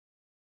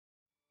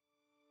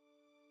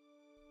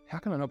how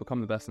can I not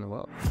become the best in the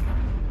world?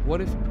 What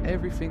if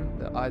everything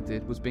that I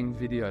did was being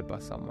videoed by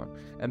someone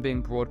and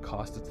being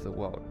broadcasted to the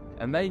world,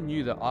 and they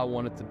knew that I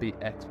wanted to be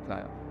X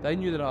player? They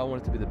knew that I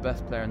wanted to be the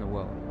best player in the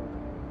world.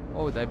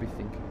 What would they be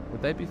thinking?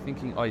 Would they be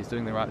thinking, oh, he's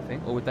doing the right thing?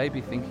 Or would they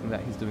be thinking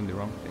that he's doing the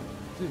wrong thing?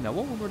 Dude, now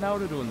what would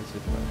Ronaldo do in this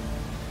situation?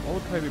 What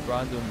would Kobe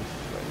Bryant do in this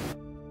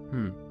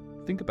situation?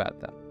 Think about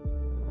that.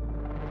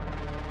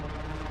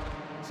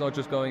 It's not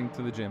just going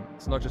to the gym.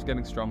 It's not just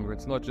getting stronger.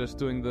 It's not just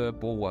doing the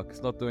ball work.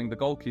 It's not doing the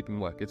goalkeeping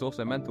work. It's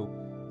also mental.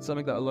 It's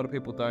something that a lot of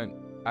people don't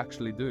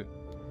actually do.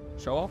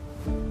 Show off,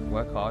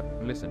 work hard,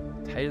 and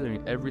listen,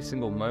 tailoring every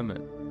single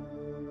moment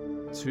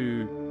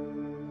to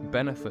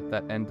benefit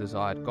that end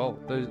desired goal.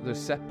 Those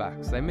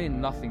setbacks, they mean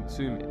nothing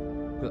to me,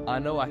 because I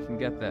know I can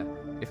get there.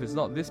 If it's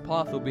not this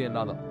path, there'll be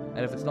another.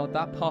 And if it's not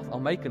that path, I'll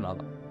make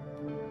another.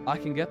 I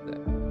can get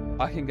there.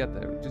 I can get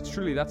there. It's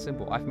truly that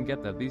simple. I can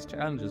get there. These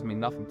challenges mean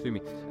nothing to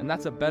me. And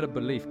that's a better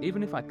belief.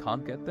 Even if I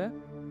can't get there,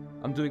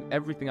 I'm doing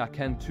everything I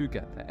can to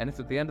get there. And if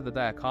at the end of the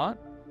day I can't,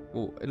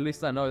 well, at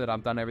least I know that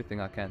I've done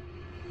everything I can.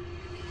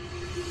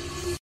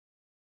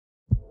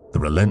 The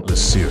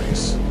Relentless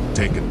series,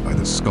 taken by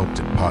the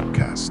Sculpted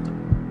Podcast. The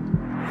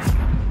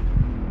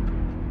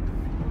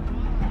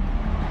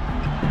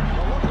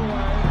look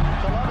away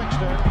to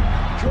Livingston.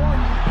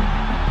 Jordan.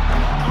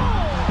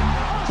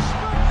 Oh, a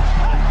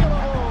spectacular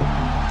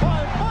move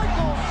by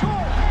Michael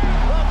Jordan.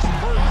 That's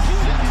 13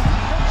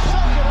 consecutive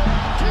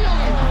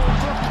field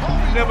goals for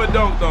Kobe. He never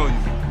dunked on you.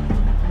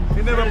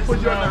 He never put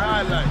you on the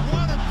highlight.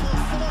 What a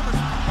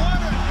performance. What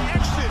an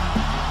exit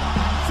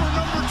for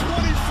number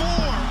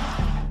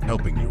 24.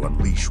 Helping you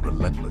unleash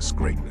relentless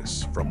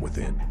greatness from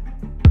within.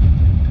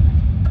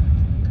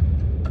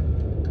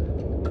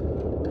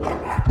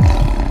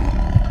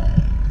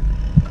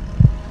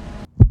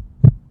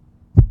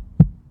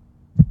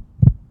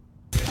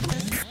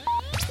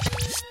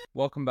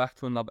 Welcome back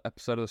to another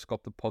episode of the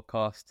Sculpted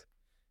Podcast.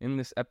 In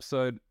this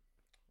episode,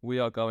 we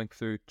are going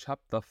through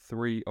chapter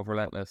 3 of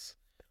Relentless,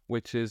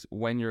 which is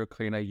when you're a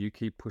cleaner, you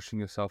keep pushing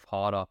yourself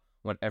harder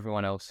when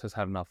everyone else has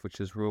had enough, which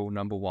is rule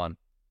number 1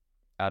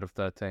 out of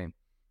 13.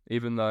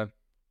 Even though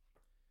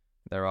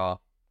there are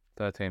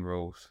 13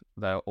 rules,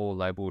 they're all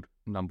labeled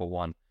number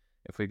 1.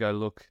 If we go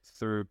look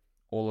through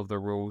all of the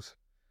rules,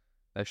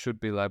 they should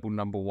be labeled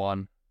number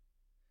 1.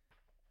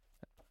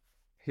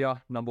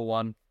 Here, number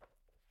 1.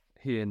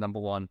 Here, number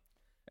 1.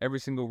 Every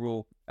single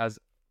rule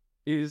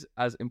is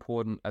as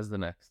important as the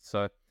next.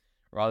 So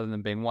rather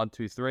than being 1,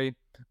 2, 3,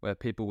 where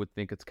people would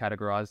think it's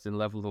categorized in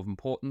level of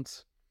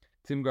importance,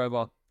 Tim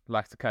Grover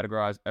likes to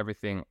categorize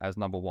everything as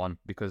number 1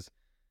 because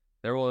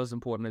they're all as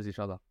important as each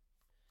other.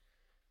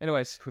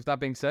 Anyways, with that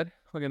being said,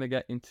 we're going to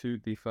get into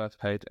the first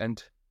page.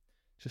 And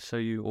just so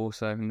you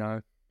also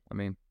know, I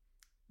mean,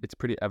 it's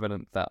pretty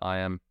evident that I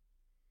am,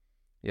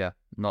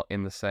 not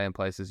in the same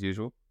place as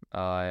usual.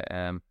 I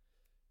am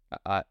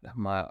at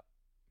my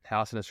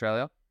house in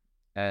Australia,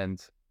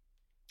 and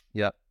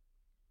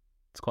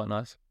it's quite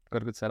nice.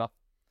 Got a good setup.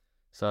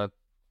 So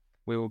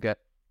we will get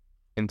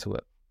into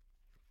it.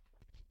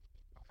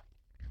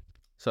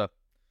 So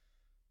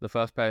the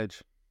first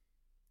page,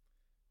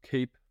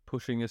 keep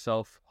pushing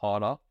yourself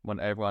harder when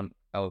everyone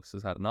else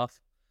has had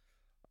enough.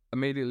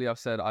 Immediately I've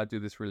said I do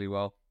this really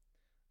well.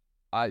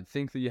 I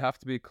think that you have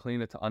to be a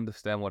cleaner to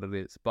understand what it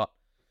is, but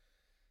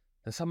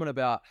there's something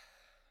about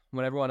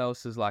when everyone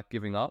else is like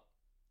giving up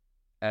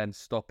and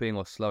stopping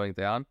or slowing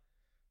down,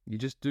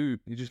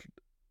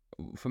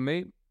 for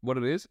me, what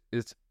it is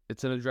it's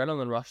an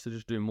adrenaline rush to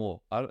just do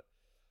more. I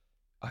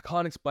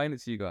can't explain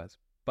it to you guys,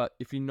 but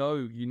if you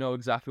know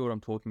exactly what I'm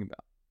talking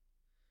about.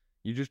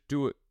 You just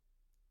do it.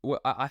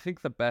 Well, I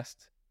think the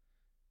best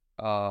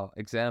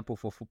example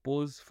for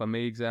footballers, for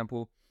me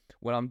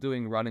when I'm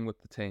doing running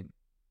with the team,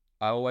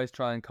 I always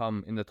try and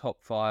come in the top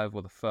 5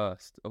 or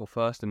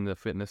first in the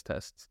fitness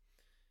tests,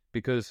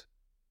 because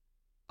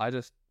I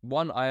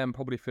am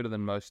probably fitter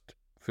than most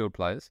field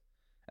players,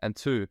 and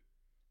 2,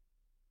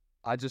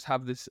 I just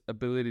have this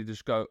ability to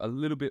just go a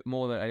little bit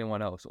more than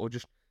anyone else, or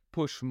just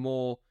push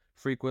more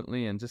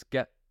frequently and just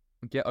get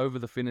over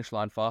the finish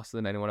line faster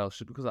than anyone else,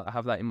 just because I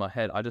have that in my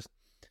head.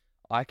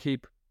 I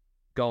keep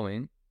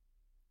going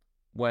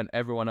when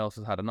everyone else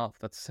has had enough.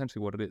 That's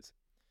essentially what it is.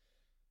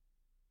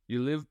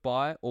 You live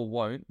by or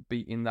won't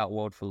be in that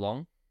world for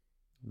long.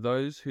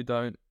 Those who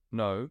don't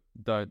know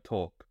don't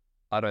talk.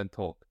 I don't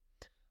talk.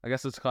 I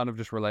guess it's kind of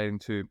just relating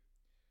to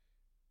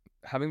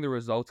having the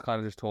results kind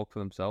of just talk for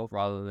themselves,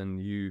 rather than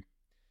you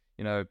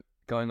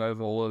going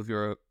over all of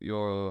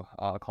your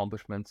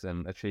accomplishments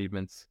and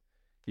achievements.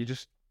 You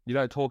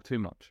don't talk too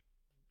much.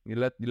 You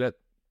let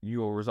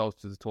your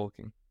results do the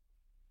talking.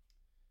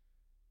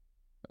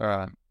 All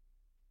right.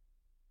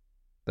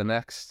 The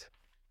next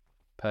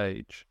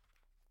page.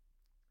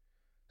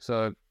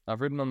 So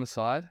I've written on the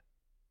side,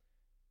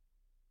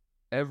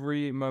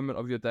 every moment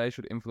of your day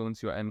should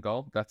influence your end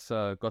goal. That's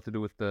got to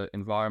do with the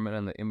environment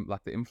and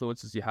the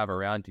influences you have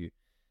around you.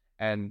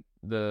 And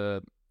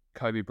the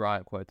Kobe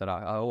Bryant quote that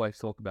I always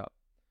talk about,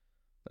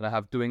 that I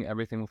have, doing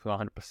everything with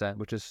 100%,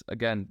 which is,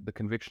 again, the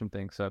conviction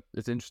thing. So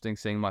it's interesting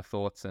seeing my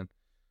thoughts and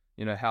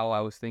how I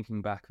was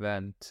thinking back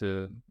then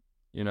to,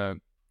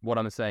 what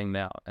I'm saying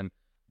now. And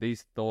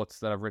these thoughts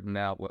that I've written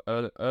out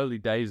were early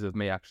days of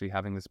me actually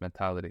having this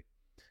mentality.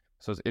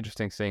 So it's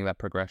interesting seeing that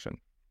progression.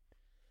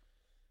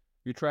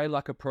 You train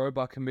like a pro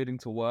by committing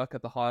to work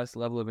at the highest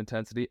level of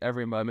intensity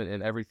every moment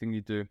in everything you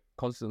do,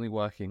 constantly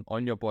working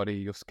on your body,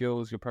 your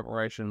skills, your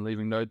preparation,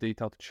 leaving no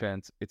detail to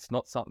chance. It's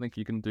not something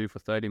you can do for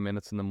 30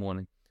 minutes in the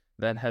morning,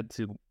 then head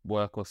to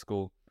work or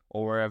school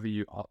or wherever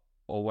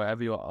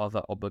your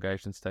other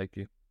obligations take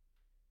you.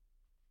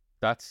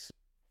 That's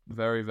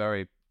very,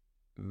 very,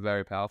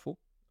 very powerful.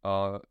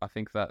 I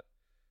think that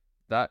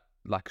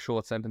like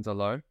short sentence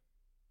alone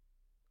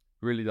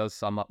really does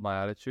sum up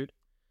my attitude.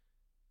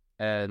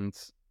 And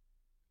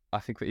I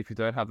think that if you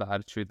don't have that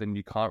attitude, then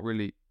you can't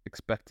really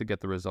expect to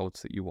get the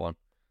results that you want.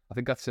 I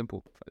think that's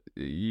simple.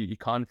 You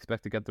can't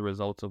expect to get the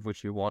results of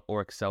which you want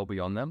or excel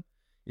beyond them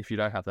if you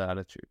don't have that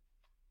attitude.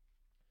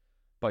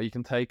 But you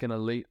can take an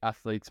elite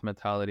athlete's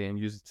mentality and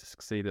use it to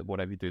succeed at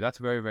whatever you do. That's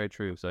very, very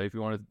true. So if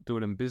you want to do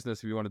it in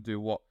business, if you want to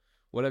do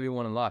whatever you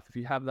want in life, if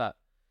you have that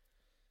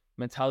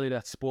mentality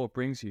that sport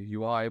brings you,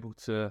 you are able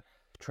to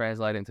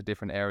translate it into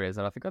different areas.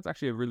 And I think that's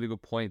actually a really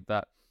good point,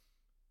 that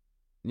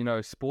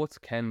sports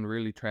can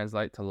really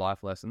translate to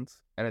life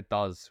lessons, and it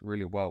does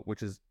really well,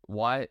 which is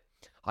why,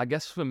 I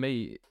guess for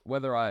me,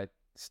 whether I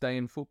stay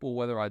in football,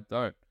 whether I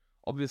don't,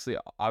 obviously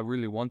I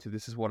really want to.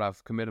 This is what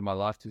I've committed my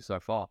life to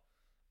so far.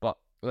 But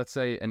let's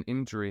say an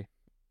injury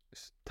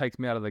takes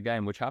me out of the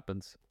game, which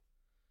happens.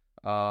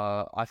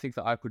 I think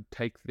that I could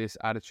take this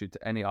attitude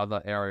to any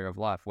other area of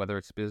life, whether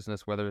it's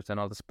business, whether it's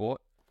another sport.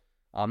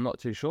 I'm not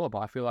too sure, but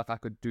I feel like I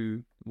could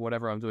do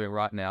whatever I'm doing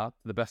right now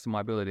to the best of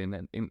my ability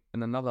in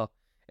another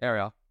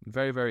area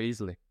very, very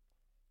easily.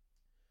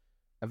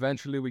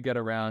 Eventually we get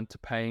around to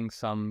paying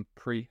some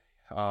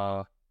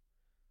perihelical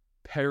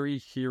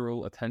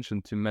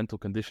attention to mental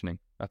conditioning.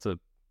 That's a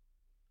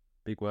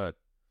big word.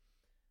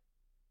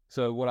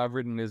 So what I've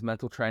written is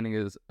mental training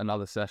is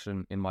another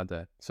session in my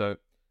day. So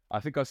I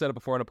think I've said it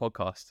before in a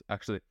podcast,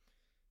 actually.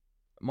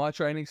 My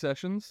training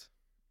sessions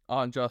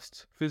aren't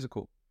just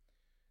physical.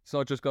 It's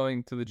not just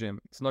going to the gym.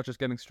 It's not just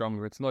getting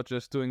stronger. It's not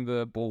just doing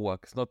the ball work.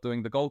 It's not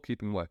doing the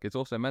goalkeeping work. It's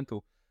also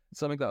mental. It's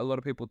something that a lot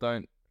of people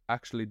don't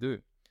actually do.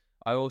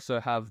 I also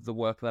have the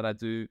work that I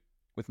do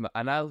with my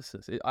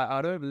analysis.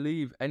 I don't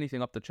leave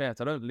anything up to chance.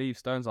 I don't leave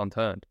stones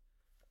unturned.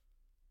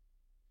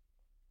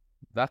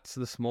 That's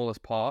the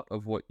smallest part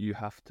of what you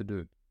have to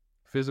do.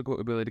 Physical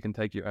ability can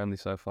take you only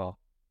so far.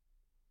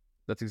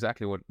 That's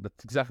exactly what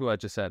I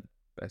just said,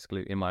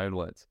 basically, in my own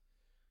words.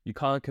 You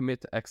can't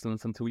commit to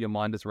excellence until your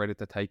mind is ready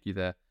to take you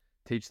there.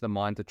 Teach the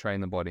mind to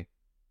train the body.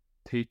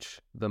 Teach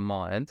the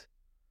mind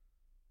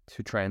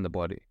to train the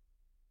body.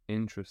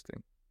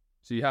 Interesting.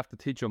 So you have to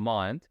teach your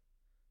mind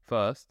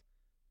first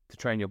to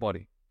train your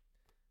body.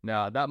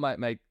 Now, that might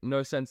make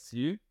no sense to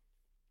you,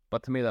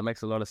 but to me, that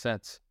makes a lot of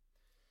sense.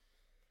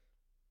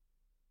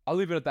 I'll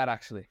leave it at that,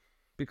 actually,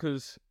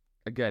 because,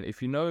 again,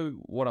 if you know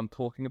what I'm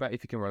talking about,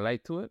 if you can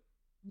relate to it,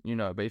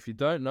 but if you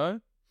don't know,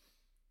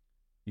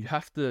 you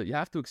have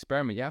to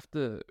experiment. You have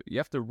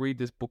to read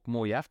this book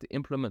more. You have to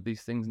implement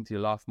these things into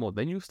your life more.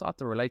 Then you start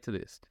to relate to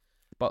this.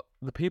 But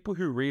the people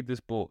who read this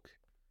book,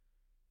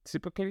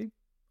 typically,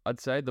 I'd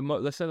say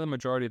let's say the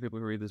majority of people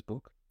who read this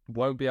book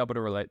won't be able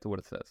to relate to what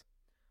it says.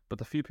 But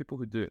the few people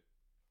who do,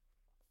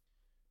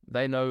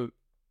 they know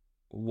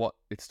what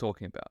it's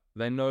talking about.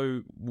 They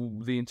know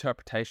the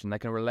interpretation. They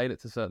can relate it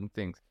to certain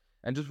things.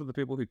 And just for the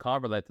people who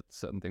can't relate to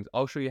certain things,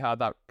 I'll show you how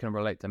that can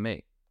relate to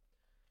me.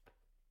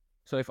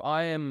 So if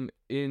I am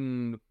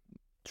in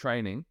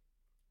training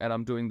and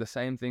I'm doing the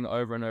same thing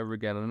over and over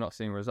again and I'm not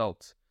seeing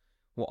results,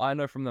 well, I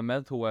know from the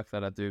mental work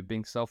that I do,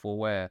 being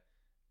self-aware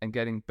and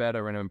getting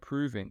better and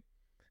improving,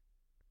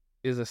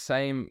 is the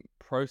same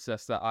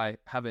process that I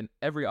have in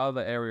every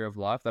other area of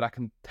life that I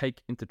can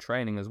take into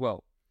training as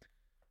well.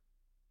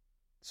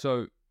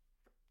 So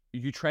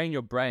you train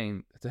your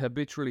brain to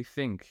habitually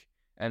think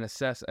and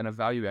assess and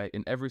evaluate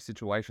in every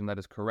situation that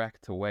is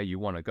correct to where you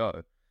want to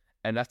go.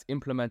 And that's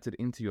implemented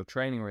into your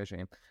training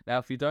regime. Now,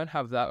 if you don't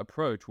have that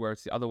approach where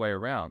it's the other way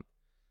around,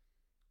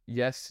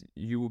 yes,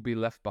 you will be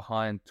left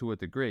behind to a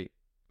degree.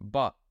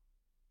 But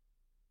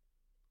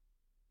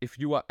if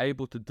you are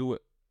able to do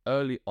it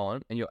early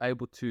on and you're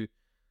able to,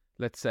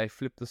 let's say,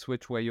 flip the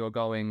switch where you're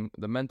going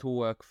the mental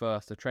work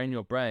first to train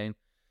your brain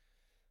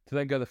to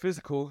then go the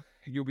physical,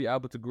 you'll be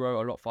able to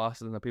grow a lot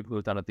faster than the people who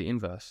have done it the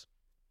inverse.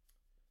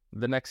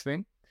 The next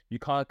thing, you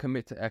can't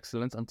commit to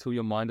excellence until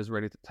your mind is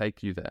ready to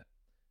take you there.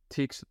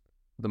 Teach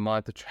the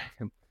mind to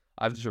train.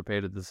 I've just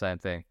repeated the same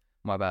thing.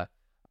 My bad.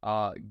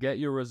 Get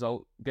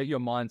your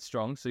mind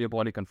strong so your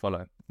body can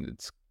follow.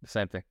 It's the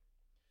same thing.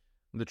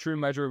 The true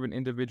measure of an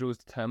individual is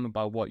determined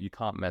by what you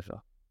can't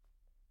measure.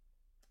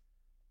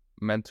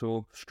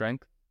 Mental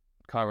strength,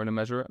 can't really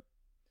measure it.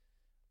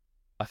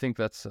 I think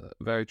that's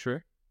very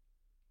true.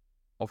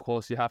 Of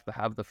course, you have to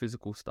have the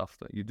physical stuff.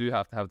 You do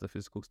have to have the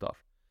physical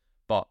stuff.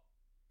 But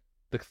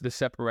the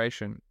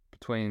separation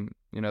between,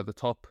 the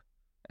top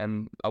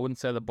and I wouldn't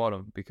say the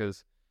bottom,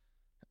 because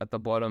at the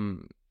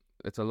bottom,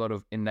 it's a lot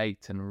of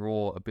innate and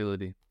raw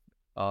ability.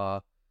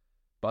 But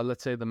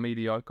let's say the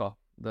mediocre,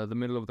 the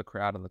middle of the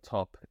crowd at the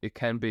top, it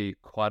can be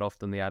quite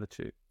often the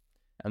attitude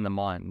and the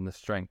mind and the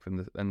strength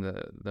and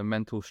the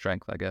mental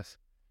strength, I guess.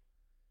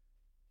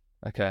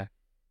 Okay.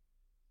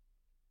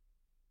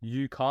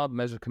 You can't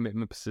measure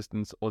commitment,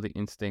 persistence, or the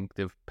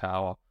instinctive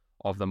power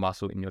of the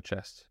muscle in your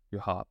chest,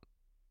 your heart.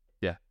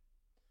 Yeah.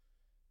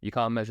 You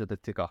can't measure the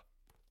ticker.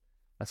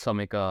 That's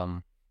something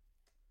that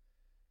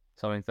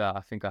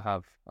I think I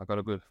have. I got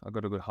a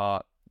good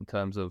heart in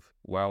terms of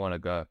where I want to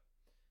go.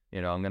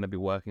 You know, I'm going to be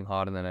working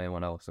harder than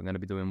anyone else. I'm going to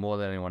be doing more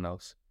than anyone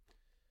else.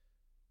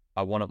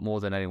 I want it more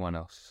than anyone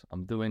else.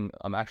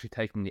 I'm actually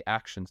taking the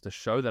actions to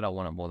show that I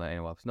want it more than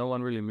anyone else. No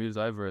one really moves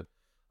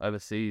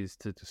overseas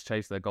to just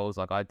chase their goals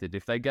like I did.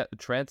 If they get the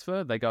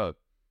transfer, they go.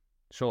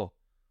 Sure,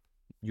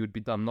 you would be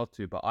dumb not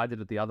to, but I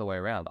did it the other way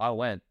around. I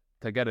went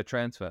to get a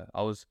transfer.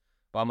 I was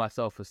by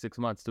myself for 6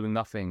 months doing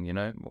nothing, you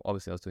know.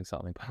 Obviously, I was doing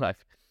something, but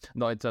like,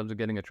 not in terms of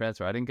getting a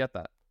transfer. I didn't get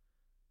that.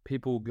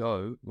 People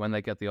go when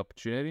they get the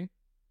opportunity,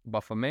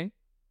 but for me,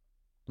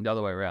 the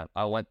other way around.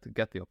 I went to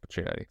get the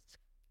opportunity.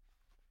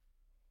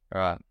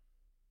 All right.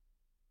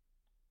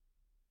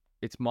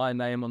 It's my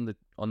name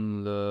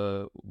on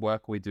the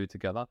work we do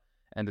together,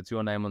 and it's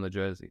your name on the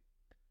jersey.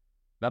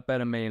 That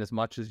better mean as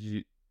much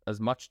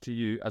to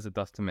you as it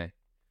does to me.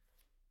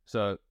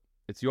 So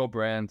it's your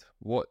brand.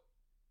 What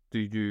do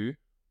you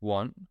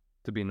want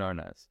to be known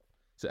as?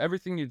 So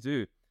everything you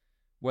do,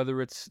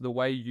 whether it's the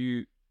way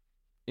you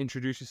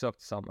introduce yourself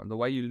to someone, the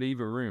way you leave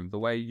a room, the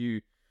way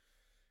you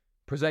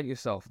present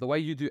yourself, the way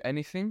you do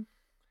anything,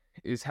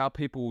 is how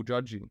people will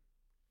judge you.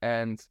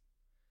 And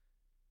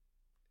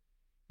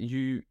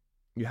you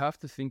have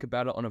to think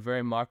about it on a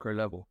very micro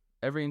level.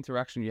 Every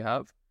interaction you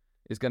have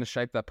is going to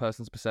shape that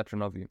person's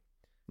perception of you.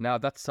 Now,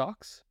 that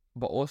sucks,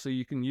 but also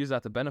you can use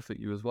that to benefit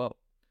you as well.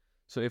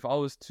 So if I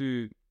was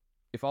to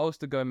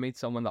go meet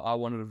someone that I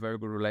wanted a very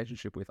good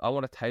relationship with, I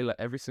want to tailor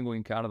every single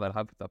encounter that I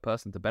have with that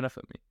person to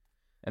benefit me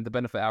and to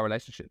benefit our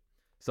relationship.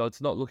 So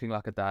it's not looking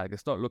like a dag.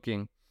 It's not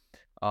looking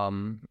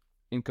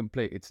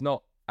incomplete. It's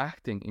not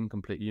acting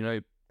incomplete. You know,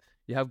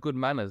 you have good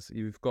manners.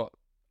 You've got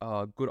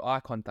good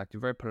eye contact.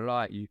 You're very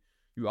polite. You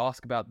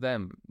ask about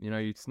them. You know,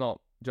 it's not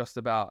just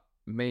about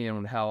me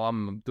and how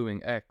I'm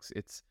doing X.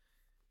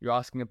 You're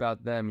asking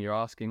about them. You're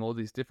asking all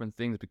these different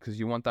things because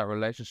you want that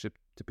relationship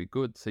to be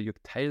good. So you're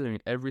tailoring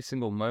every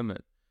single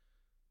moment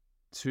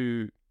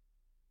to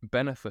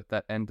benefit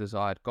that end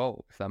desired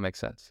goal, if that makes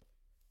sense.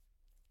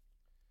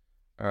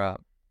 All right.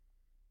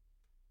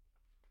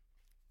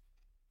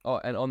 Oh,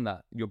 and on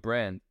that, your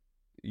brand,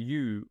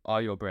 you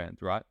are your brand,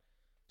 right?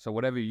 So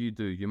whatever you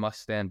do, you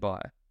must stand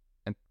by,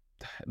 and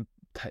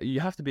you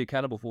have to be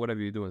accountable for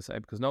whatever you do and say,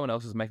 because no one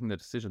else is making the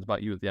decisions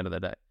but you at the end of the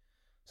day.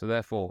 So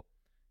therefore,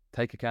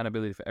 take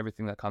accountability for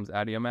everything that comes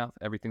out of your mouth,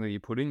 everything that you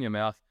put in your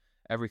mouth,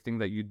 everything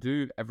that you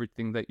do,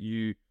 everything that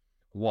you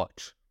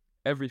watch.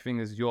 Everything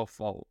is your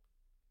fault.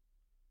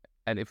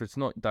 And if it's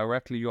not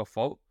directly your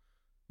fault,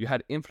 you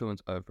had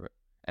influence over it.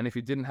 And if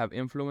you didn't have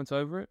influence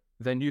over it,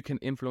 then you can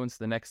influence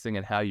the next thing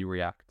and how you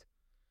react.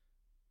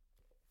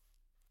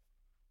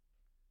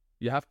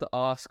 You have to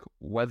ask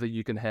whether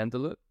you can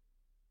handle it.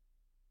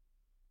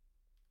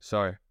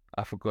 Sorry,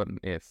 I forgot an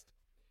if.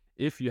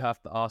 If you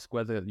have to ask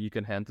whether you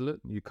can handle it,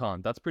 you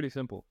can't. That's pretty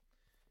simple.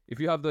 If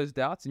you have those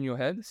doubts in your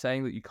head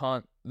saying that you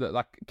can't,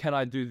 like, can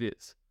I do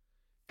this?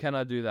 Can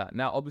I do that?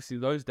 Now, obviously,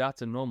 those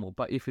doubts are normal,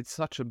 but if it's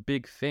such a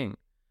big thing,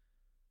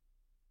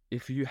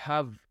 if you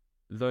have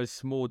those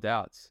small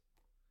doubts,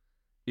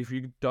 if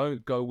you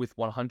don't go with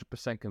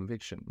 100%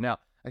 conviction. Now,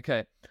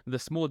 okay, the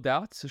small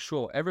doubts,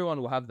 sure, everyone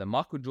will have them.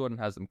 Michael Jordan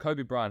has them.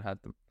 Kobe Bryant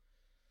had them.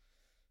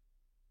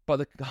 But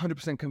the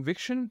 100%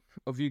 conviction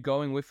of you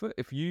going with it,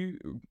 if you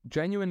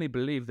genuinely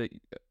believe that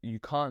you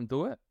can't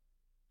do it,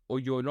 or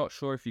you're not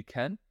sure if you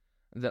can,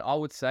 then I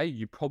would say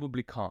you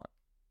probably can't.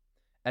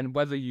 And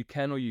whether you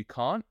can or you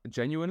can't,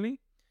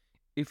 genuinely,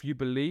 if you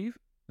believe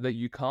that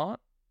you can't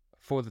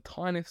for the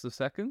tiniest of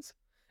seconds,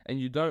 and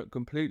you don't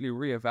completely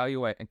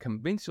reevaluate and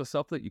convince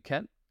yourself that you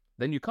can,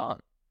 then you can't.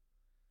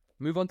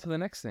 Move on to the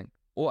next thing,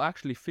 or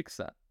actually fix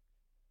that.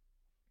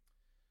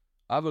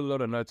 I have a lot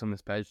of notes on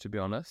this page, to be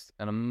honest,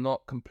 and I'm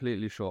not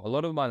completely sure. A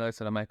lot of my notes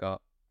that I make are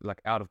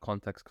like out of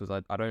context because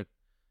I don't.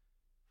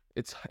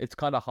 It's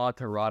kind of hard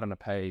to write on a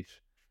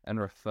page and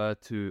refer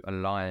to a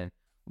line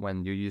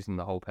when you're using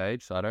the whole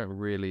page, so I don't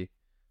really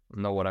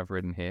know what I've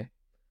written here.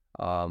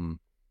 I'll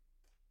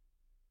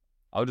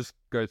just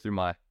go through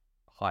my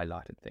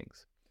highlighted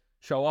things.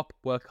 Show up,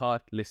 work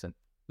hard, listen.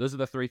 Those are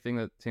the three things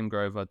that Tim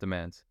Grover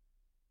demands.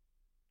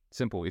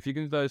 Simple. If you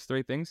can do those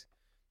three things,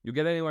 you'll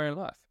get anywhere in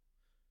life.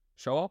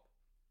 Show up,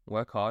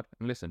 work hard,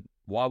 and listen.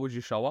 Why would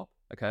you show up?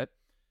 Okay.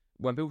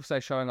 When people say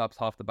showing up's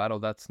half the battle,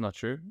 that's not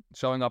true.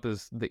 Showing up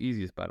is the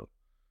easiest battle.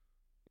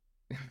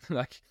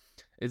 Like,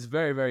 it's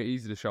very, very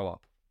easy to show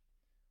up.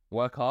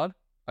 Work hard,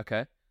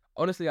 okay.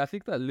 Honestly, I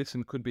think that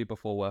listen could be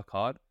before work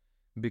hard,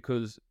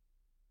 because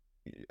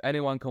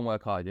anyone can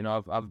work hard. You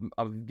know,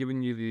 I've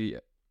given you the,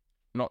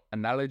 not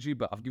analogy,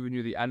 but I've given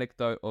you the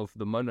anecdote of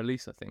the Mona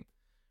Lisa thing,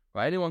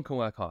 right? Anyone can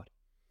work hard.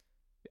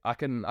 I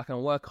can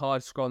work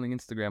hard scrolling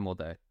Instagram all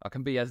day. I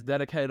can be as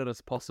dedicated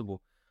as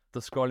possible to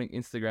scrolling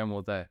Instagram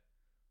all day.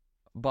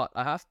 But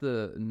I have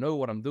to know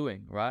what I'm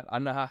doing, right?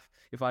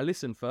 If I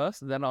listen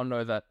first, then I'll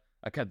know that,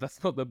 okay,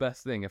 that's not the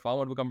best thing. If I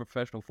want to become a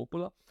professional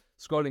footballer,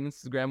 scrolling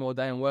Instagram all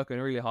day and working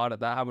really hard at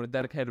that, having a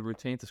dedicated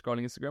routine to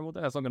scrolling Instagram all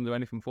day, that's not going to do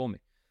anything for me.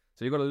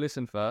 So you got to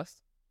listen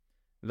first,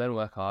 then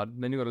work hard.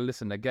 Then you got to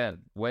listen again.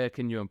 Where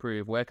can you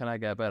improve? Where can I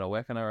get better?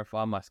 Where can I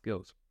refine my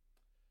skills?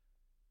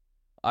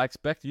 I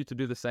expect you to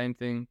do the same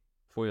thing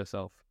for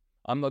yourself.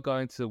 I'm not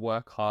going to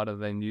work harder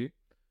than you.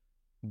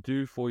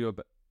 Do for your...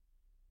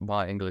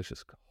 My English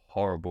is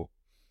horrible.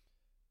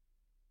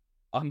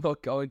 I'm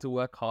not going to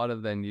work harder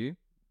than you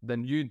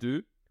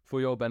do for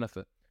your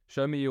benefit.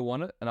 Show me you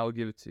want it and I will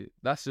give it to you.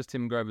 That's just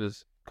Tim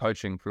Grover's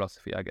coaching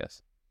philosophy, I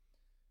guess.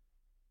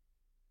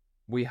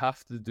 We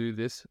have to do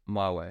this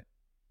my way.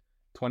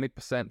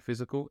 20%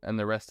 physical and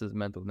the rest is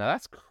mental. Now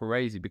that's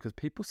crazy because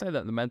people say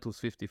that the mental's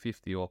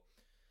 50-50 or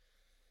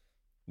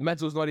the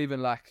mental's not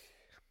even like,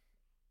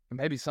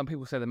 maybe some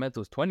people say the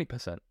mental's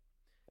 20%.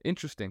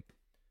 Interesting.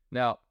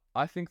 Now,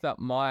 I think that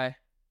my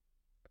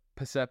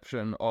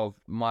perception of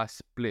my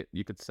split,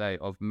 you could say,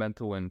 of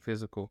mental and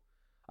physical,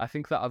 I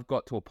think that I've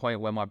got to a point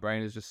where my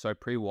brain is just so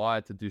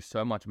pre-wired to do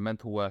so much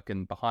mental work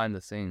and behind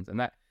the scenes. And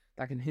that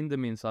can hinder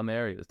me in some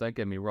areas, don't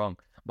get me wrong.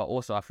 But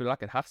also I feel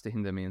like it has to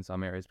hinder me in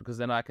some areas because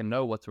then I can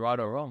know what's right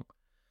or wrong.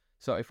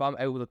 So if I'm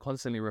able to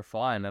constantly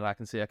refine and I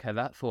can see, okay,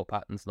 that thought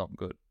pattern's not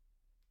good,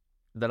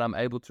 then I'm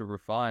able to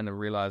refine and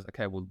realize,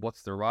 okay, well,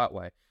 what's the right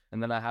way?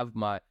 And then I have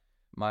my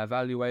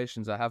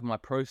evaluations, I have my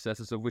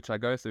processes of which I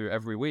go through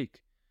every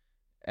week.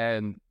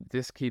 And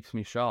this keeps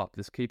me sharp.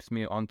 This keeps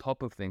me on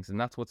top of things. And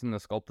that's what's in the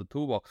Sculpted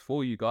Toolbox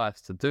for you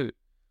guys to do.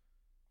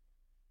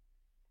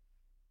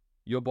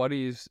 Your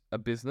body is a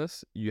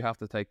business you have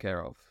to take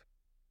care of.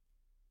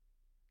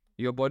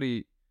 Your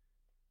body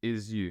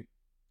is you.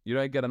 You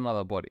don't get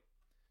another body.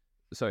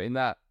 So in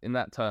that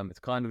term, it's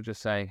kind of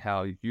just saying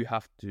how you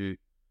have to.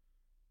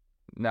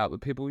 Now,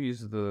 people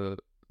use the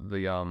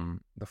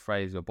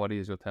phrase "your body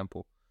is your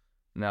temple."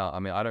 Now, I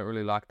mean, I don't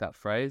really like that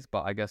phrase,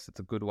 but I guess it's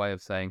a good way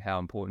of saying how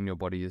important your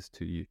body is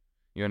to you.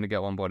 You only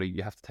get one body,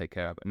 you have to take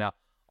care of it. Now,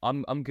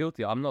 I'm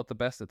guilty. I'm not the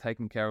best at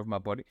taking care of my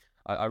body.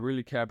 I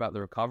really care about the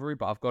recovery,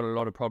 but I've got a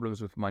lot of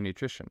problems with my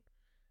nutrition.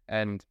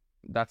 And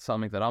that's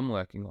something that I'm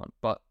working on.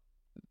 But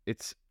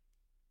it's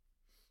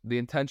the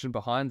intention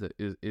behind it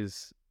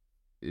is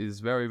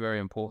very, very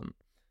important.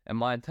 And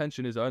my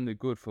intention is only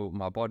good for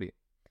my body.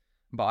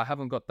 But I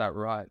haven't got that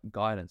right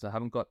guidance. I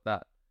haven't got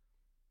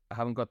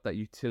that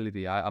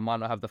utility. I might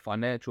not have the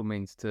financial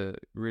means to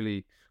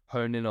really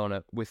hone in on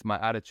it with my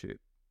attitude.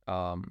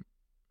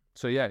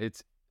 So yeah,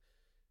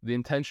 the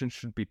intention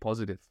should be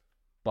positive,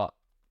 but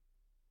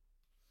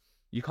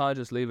you can't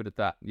just leave it at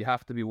that. You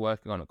have to be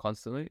working on it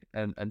constantly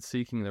and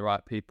seeking the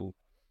right people,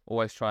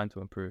 always trying to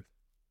improve.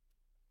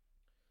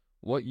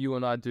 What you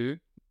and I do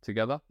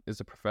together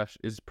is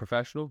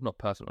professional, not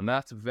personal. And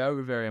that's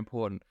very, very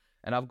important.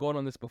 And I've gone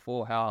on this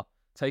before, how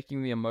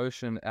taking the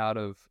emotion out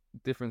of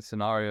different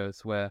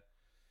scenarios where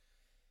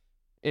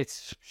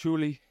it's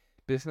purely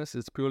business,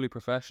 it's purely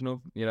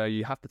professional. You know,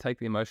 you have to take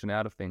the emotion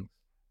out of things.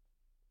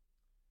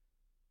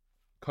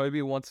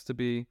 Kobe wants to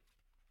be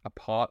a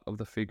part of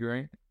the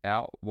figuring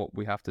out what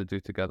we have to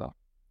do together.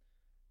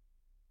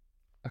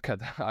 Okay,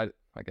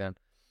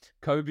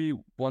 Kobe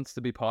wants to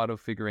be part of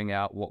figuring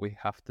out what we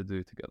have to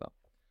do together.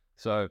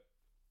 So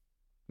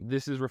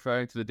this is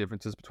referring to the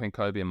differences between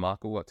Kobe and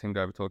Michael, what Tim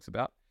Grover talks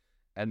about.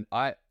 And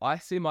I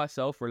see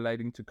myself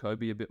relating to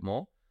Kobe a bit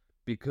more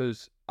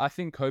because I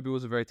think Kobe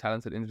was a very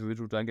talented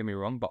individual, don't get me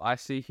wrong, but I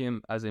see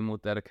him as a more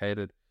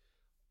dedicated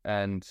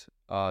and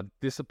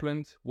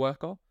disciplined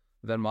worker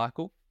than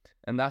Michael.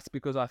 And that's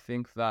because I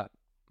think that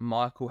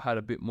Michael had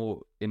a bit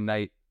more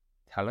innate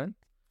talent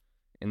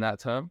in that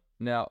term.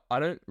 Now, I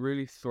don't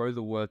really throw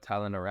the word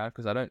talent around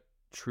because I don't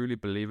truly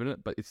believe in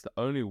it, but it's the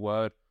only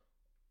word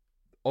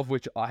of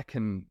which I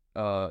can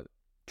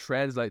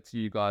translate to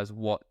you guys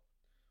what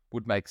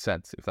would make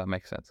sense, if that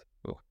makes sense.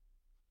 Oh,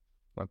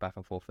 went back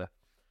and forth there.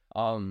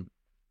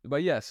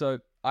 But yeah, so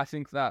I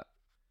think that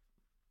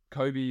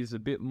Kobe is a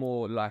bit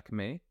more like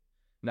me.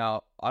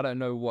 Now, I don't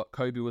know what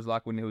Kobe was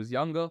like when he was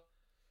younger.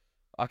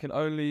 I can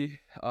only,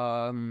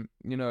 kind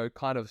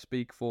of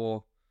speak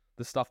for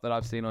the stuff that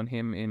I've seen on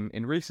him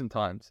in recent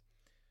times.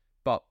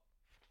 But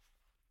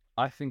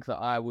I think that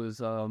I was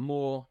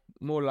more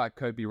like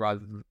Kobe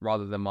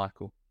rather than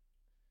Michael.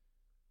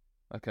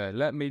 Okay,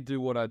 let me do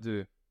what I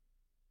do.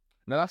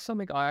 Now, that's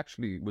something I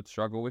actually would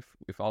struggle with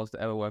if I was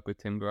to ever work with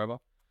Tim Grover.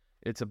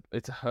 It's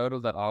a hurdle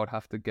that I would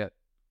have to get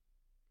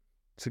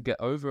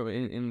over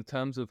in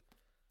terms of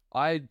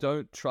I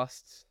don't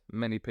trust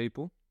many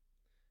people.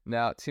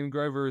 Now, Tim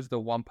Grover is the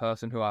one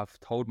person who I've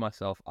told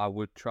myself I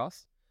would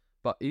trust,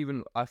 but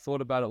even I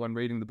thought about it when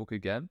reading the book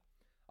again.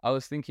 I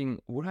was thinking,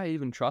 would I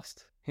even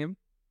trust him?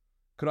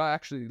 Could I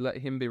actually let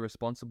him be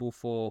responsible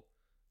for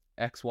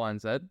X, Y,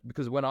 and Z?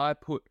 Because when I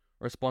put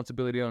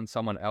responsibility on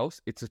someone else,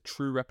 it's a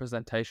true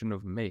representation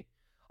of me.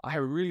 I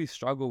really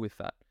struggle with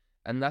that.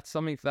 And that's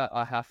something that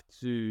I have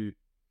to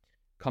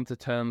come to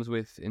terms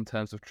with in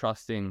terms of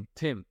trusting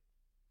Tim,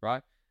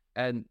 right?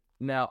 And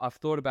now I've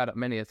thought about it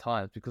many a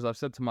times because I've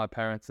said to my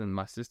parents and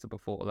my sister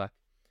before, like,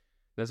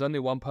 there's only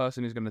one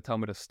person who's going to tell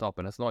me to stop,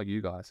 and it's not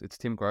you guys, it's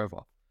Tim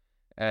Grover.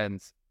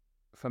 And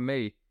for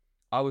me,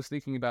 I was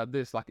thinking about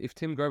this, like, if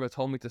Tim Grover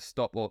told me to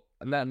stop, or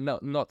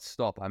not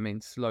stop, I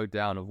mean slow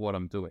down of what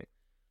I'm doing,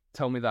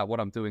 tell me that what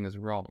I'm doing is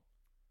wrong,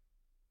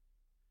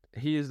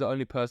 he is the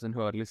only person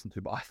who I'd listen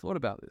to. But I thought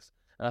about this,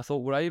 and I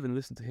thought, would I even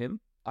listen to him?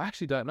 I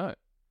actually don't know.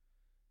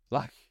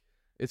 Like,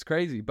 it's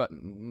crazy, but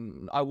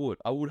I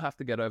would have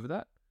to get over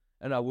that,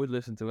 and I would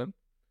listen to him,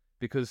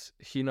 because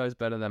he knows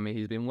better than me.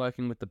 He's been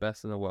working with the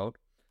best in the world.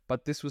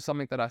 But this was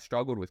something that I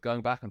struggled with,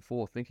 going back and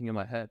forth, thinking in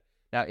my head.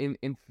 Now,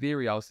 in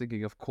theory, I was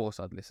thinking, of course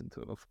I'd listen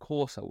to him. Of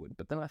course I would.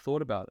 But then I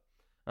thought about it.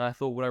 And I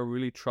thought, would I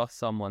really trust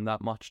someone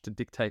that much to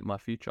dictate my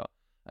future?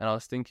 And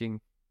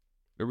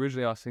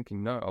originally I was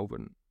thinking, no, I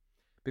wouldn't.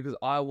 Because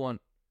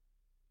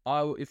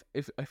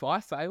if I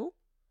fail,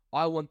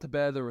 I want to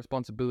bear the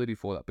responsibility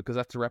for that, because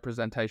that's a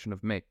representation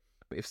of me.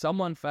 But if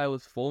someone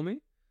fails for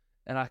me,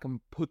 and I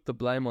can put the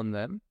blame on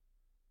them,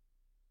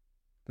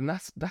 then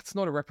that's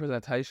not a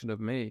representation of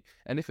me.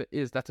 And if it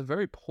is, that's a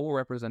very poor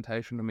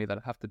representation of me, that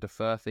I have to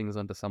defer things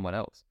onto someone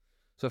else.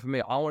 So for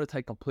me, I want to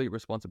take complete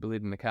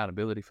responsibility and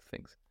accountability for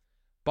things.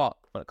 But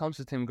when it comes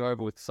to Tim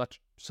Grover, with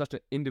such an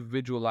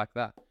individual like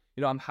that,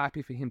 I'm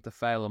happy for him to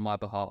fail on my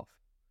behalf,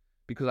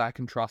 because I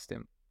can trust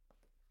him.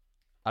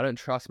 I don't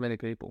trust many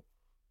people.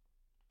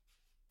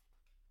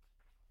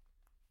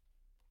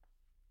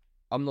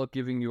 I'm not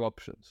giving you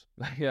options.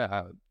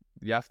 Yeah,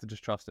 you have to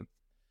just trust him.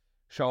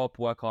 Show up,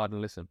 work hard, and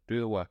listen. Do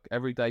the work.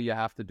 Every day you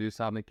have to do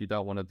something you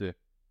don't want to do.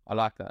 I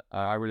like that.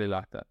 I really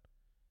like that.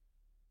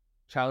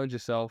 Challenge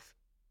yourself.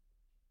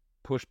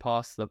 Push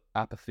past the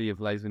apathy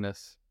of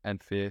laziness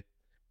and fear.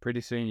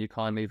 Pretty soon you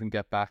can't even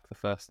get back the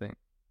first thing.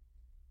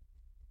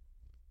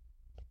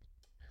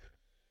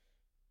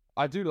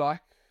 I do like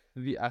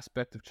the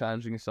aspect of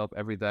challenging yourself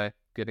every day,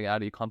 getting out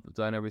of your comfort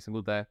zone every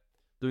single day,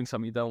 doing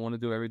something you don't want to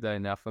do every day.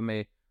 Now, for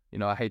me,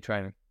 I hate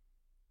training.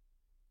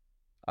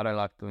 I don't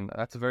like doing that.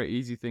 That's a very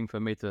easy thing for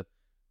me to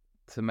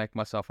make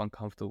myself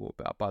uncomfortable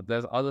about. But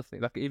there's other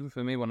things, like even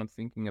for me when I'm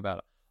thinking about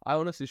it, I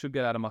honestly should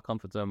get out of my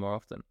comfort zone more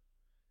often.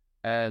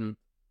 And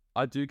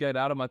I do get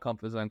out of my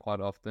comfort zone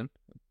quite often,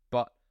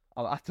 but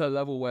I'm at a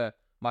level where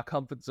my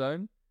comfort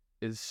zone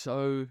is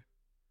so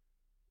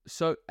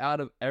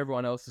out of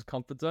everyone else's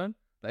comfort zone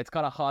that it's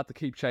kind of hard to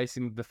keep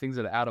chasing the things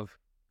that are out of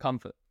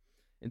comfort.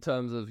 In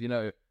terms of,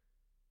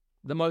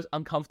 the most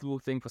uncomfortable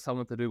thing for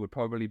someone to do would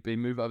probably be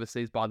move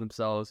overseas by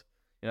themselves,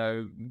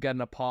 get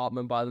an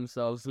apartment by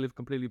themselves, live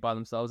completely by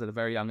themselves at a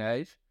very young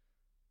age.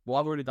 Well,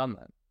 I've already done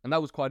that, and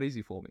that was quite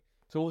easy for me.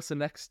 So what's the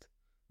next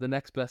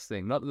best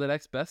thing? Not the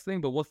next best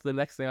thing, but what's the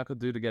next thing I could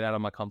do to get out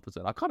of my comfort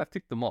zone? I kind of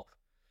ticked them off.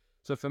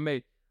 So for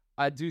me,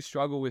 I do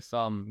struggle with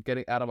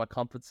getting out of my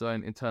comfort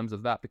zone in terms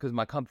of that, because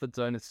my comfort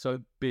zone is so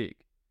big.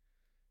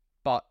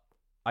 But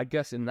I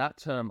guess in that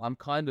term, I'm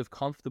kind of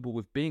comfortable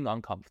with being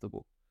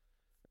uncomfortable.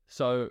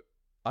 So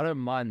I don't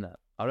mind that.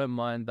 I don't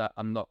mind that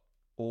I'm not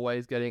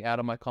always getting out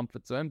of my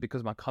comfort zone,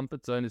 because my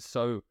comfort zone is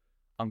so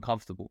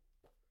uncomfortable.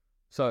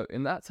 So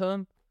in that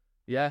term,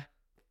 yeah,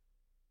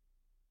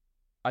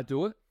 I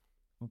do it,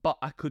 but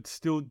I could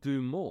still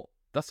do more.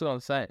 That's what I'm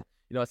saying.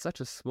 It's such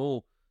a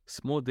small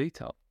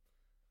detail,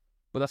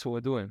 but that's what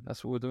we're doing.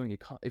 That's what we're doing. You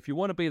can't, if you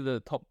want to be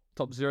the top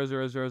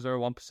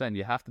 0.00001%,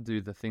 you have to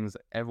do the things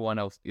that everyone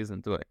else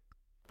isn't doing.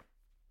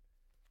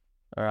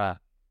 All right.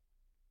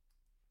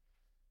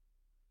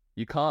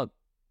 You can't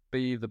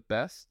be the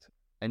best,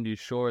 and you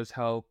sure as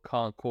hell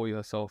can't call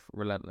yourself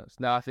relentless.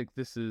 Now, I think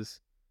this is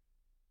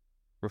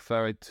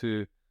referring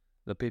to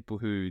the people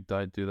who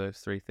don't do those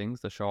three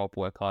things: to show up,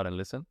 work hard, and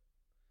listen.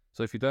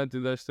 So if you don't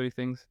do those three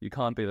things, you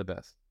can't be the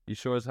best. You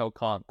sure as hell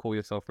can't call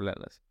yourself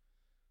relentless.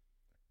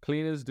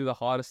 Cleaners do the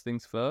hardest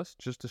things first,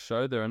 just to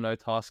show there are no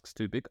tasks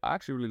too big. I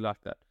actually really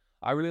like that.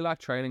 I really like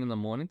training in the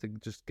morning to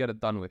just get it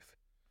done with.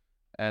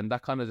 And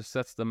that kind of just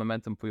sets the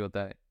momentum for your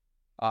day.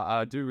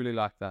 I do really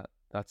like that.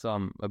 That's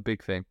a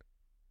big thing.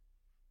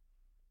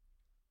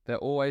 They're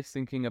always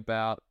thinking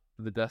about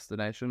the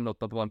destination, not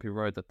the bumpy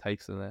road that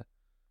takes them there.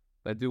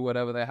 They do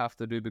whatever they have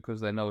to do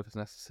because they know it's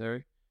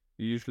necessary.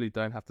 You usually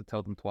don't have to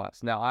tell them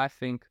twice. Now, I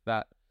think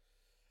that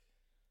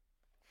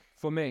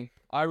for me,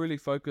 I really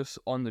focus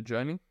on the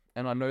journey,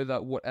 and I know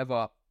that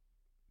whatever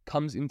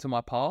comes into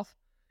my path,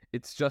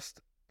 it's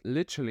just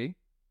literally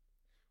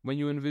when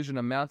you envision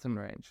a mountain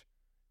range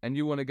and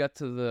you want to get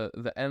to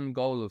the end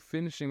goal of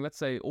finishing, let's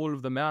say, all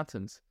of the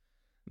mountains.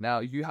 Now,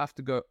 you have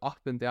to go up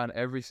and down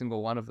every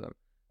single one of them.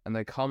 And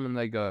they come and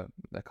they go.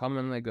 They come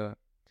and they go.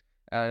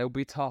 And it'll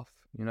be tough,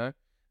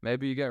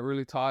 Maybe you get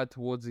really tired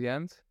towards the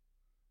end,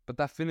 but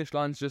that finish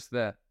line's just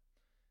there.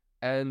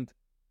 And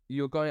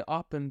you're going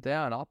up and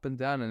down,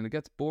 and it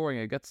gets boring,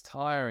 it gets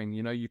tiring,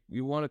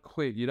 you want to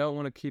quit, you don't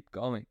want to keep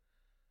going.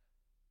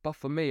 But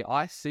for me,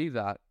 I see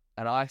that,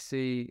 and I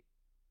see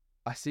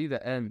the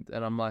end,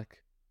 and I'm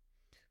like,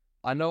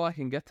 I know I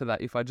can get to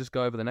that if I just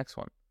go over the next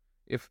one.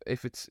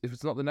 If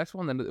it's not the next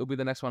one, then it'll be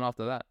the next one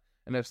after that.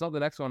 And if it's not the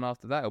next one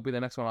after that, it'll be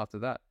the next one after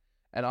that.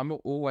 And I'm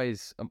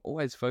always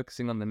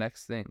focusing on the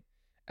next thing.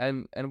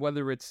 And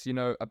whether it's, you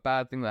know, a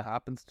bad thing that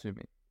happens to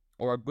me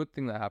or a good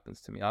thing that happens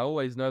to me, I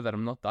always know that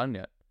I'm not done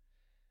yet.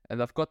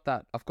 And I've got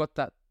that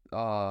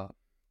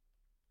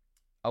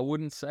I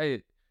wouldn't say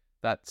it,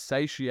 that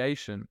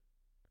satiation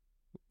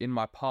in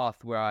my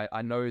path where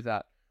I know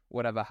that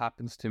whatever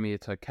happens to me,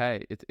 it's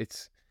okay.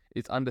 It's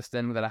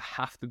understanding that I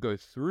have to go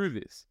through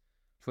this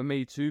for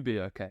me to be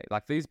okay.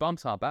 Like, these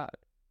bumps aren't bad.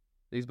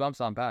 These bumps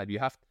aren't bad.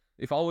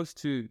 If I was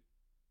to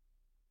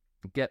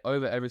get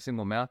over every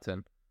single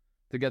mountain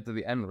to get to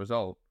the end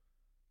result,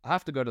 I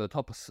have to go to the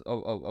top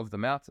of the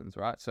mountains,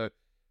 right? So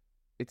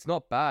it's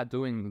not bad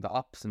doing the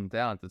ups and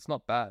downs. It's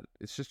not bad.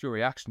 It's just your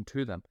reaction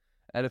to them.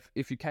 And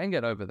if you can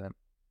get over them,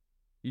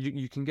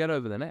 you can get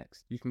over the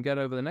next. You can get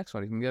over the next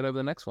one. You can get over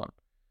the next one.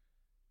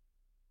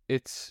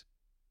 It's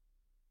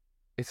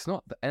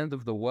not the end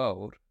of the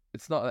world.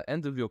 It's not the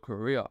end of your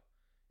career.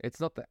 It's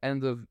not the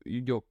end of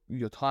your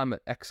time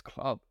at X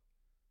club.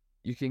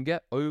 You can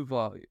get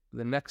over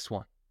the next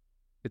one.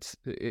 It's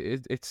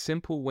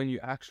simple when you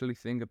actually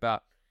think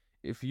about,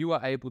 if you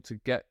are able to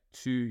get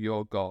to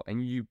your goal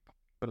and you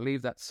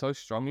believe that so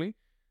strongly,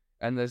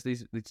 and there's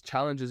these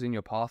challenges in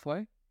your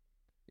pathway,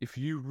 if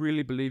you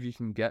really believe you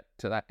can get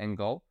to that end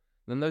goal,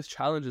 then those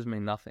challenges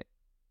mean nothing.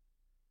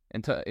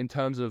 In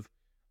terms of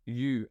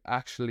you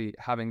actually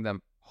having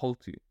them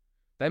halt you,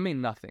 they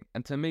mean nothing.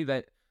 And to me,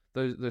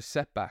 those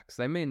setbacks,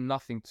 they mean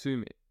nothing to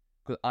me,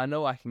 because I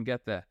know I can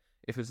get there.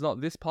 If it's not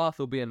this path,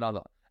 there'll be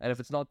another. And if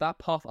it's not that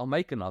path, I'll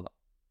make another.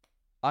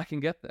 I can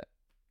get there.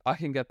 I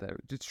can get there.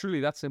 It's truly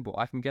that simple.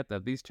 I can get there.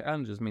 These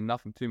challenges mean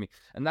nothing to me.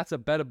 And that's a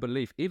better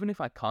belief. Even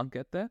if I can't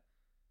get there,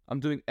 I'm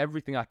doing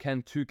everything I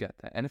can to get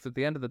there. And if at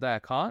the end of the day I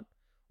can't,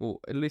 well,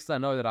 at least I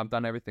know that I've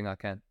done everything I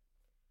can.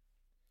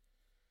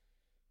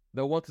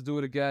 They'll want to do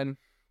it again.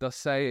 They'll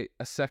say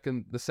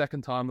the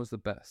second time was the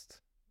best.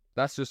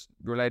 That's just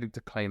relating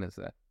to cleaners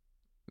there.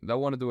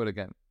 They'll want to do it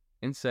again.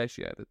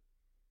 Insatiated.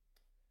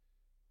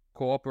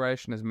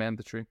 Cooperation is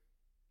mandatory.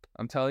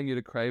 I'm telling you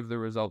to crave the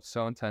results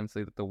so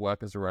intensely that the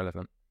work is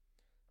irrelevant.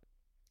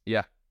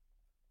 Yeah.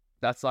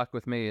 That's like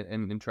with me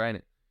in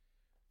training.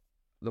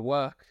 The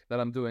work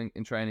that I'm doing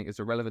in training is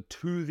irrelevant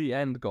to the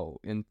end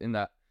goal in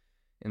that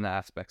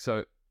aspect.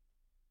 So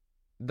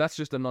that's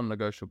just a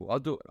non-negotiable. I'll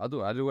do it. I'll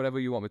do whatever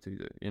you want me to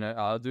do. You know,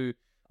 I'll do it,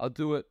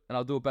 and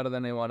I'll do it better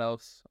than anyone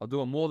else. I'll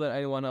do it more than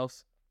anyone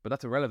else, but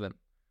that's irrelevant.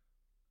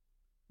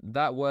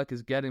 That work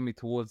is getting me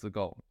towards the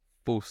goal.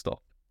 Full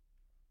stop.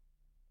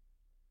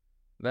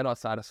 They're not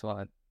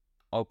satisfied.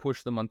 I'll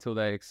push them until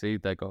they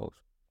exceed their goals.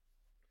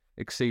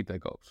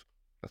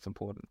 That's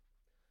important.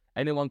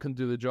 Anyone can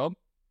do the job.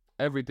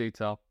 Every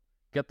detail.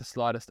 Get the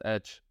slightest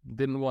edge.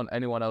 Didn't want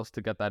anyone else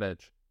to get that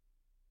edge.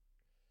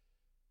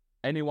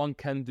 Anyone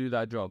can do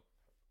that job.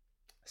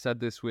 I said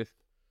this with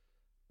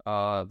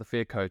the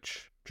fear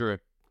coach, Drew.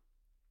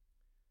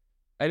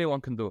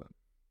 Anyone can do it.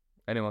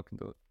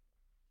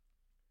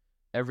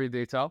 Every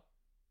detail.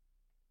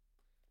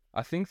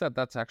 I think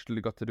that's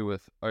actually got to do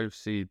with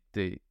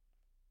OCD,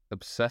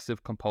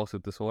 obsessive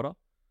compulsive disorder.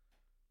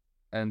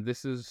 And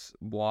this is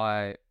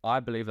why I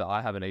believe that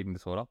I have an eating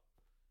disorder,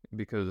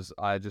 because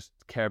I just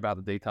care about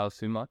the details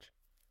too much.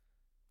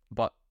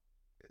 But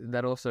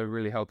that also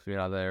really helps me in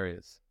other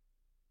areas.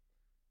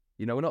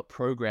 You know, we're not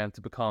programmed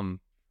to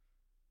become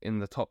in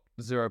the top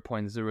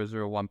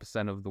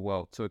 0.001% of the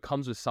world. So it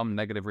comes with some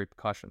negative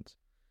repercussions.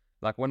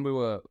 Like when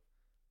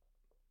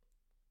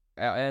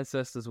our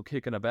ancestors were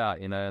kicking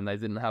about, you know, and they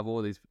didn't have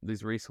all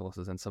these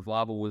resources, and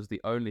survival was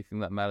the only thing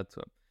that mattered to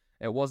them.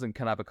 It wasn't,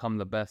 can I become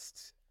the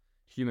best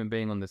human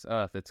being on this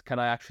earth? It's, can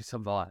I actually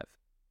survive?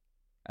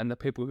 And the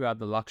people who had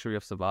the luxury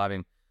of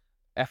surviving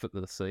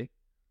effortlessly,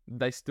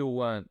 they still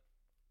weren't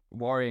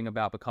worrying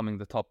about becoming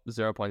the top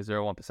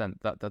 0.01%.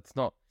 That's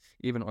not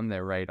even on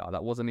their radar.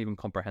 That wasn't even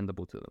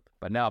comprehensible to them.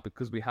 But now,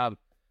 because we have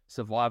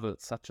survival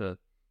at such a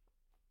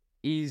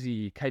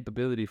easy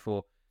capability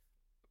for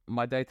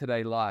my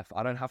day-to-day life,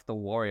 I don't have to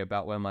worry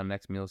about where my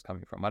next meal is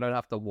coming from. I don't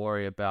have to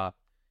worry about,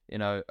 you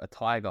know, a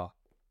tiger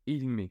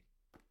eating me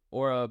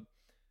or a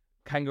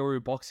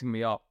kangaroo boxing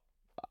me up.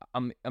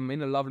 I'm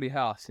in a lovely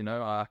house, you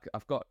know.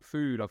 I've got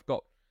food, I've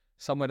got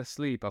somewhere to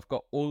sleep, I've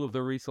got all of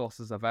the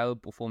resources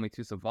available for me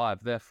to survive.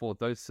 Therefore,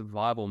 those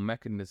survival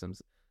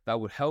mechanisms that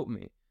would help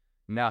me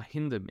now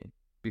hinder me,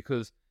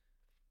 because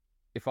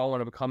if I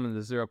want to become in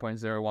the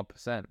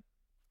 0.01% and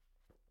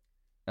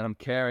I'm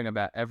caring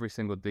about every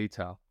single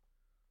detail,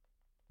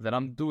 then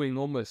I'm doing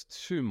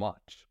almost too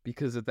much,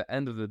 because at the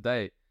end of the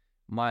day,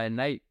 my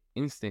innate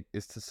instinct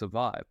is to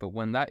survive. But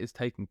when that is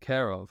taken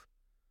care of,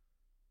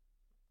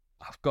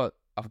 I've got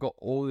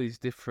all these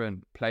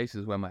different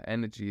places where my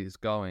energy is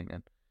going.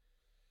 And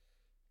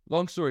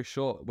long story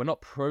short, we're not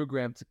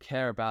programmed to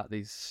care about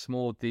these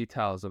small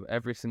details of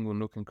every single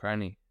nook and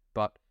cranny.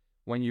 But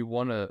when you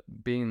want to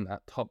be in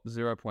that top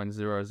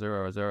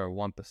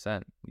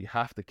 0.0001%, you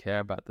have to care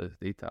about those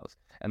details.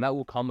 And that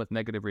will come with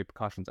negative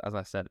repercussions, as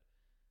I said.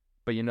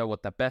 But you know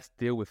what? The best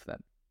deal with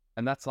them.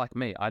 And that's like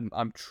me.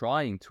 I'm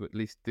trying to at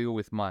least deal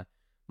with my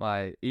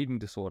eating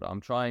disorder. I'm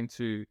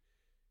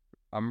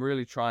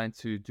really trying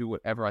to do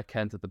whatever I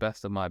can to the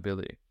best of my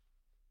ability.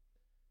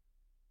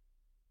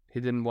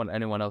 He didn't want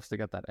anyone else to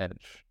get that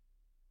edge.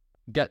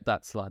 Get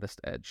that slightest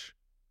edge.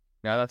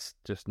 Now, that's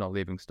just not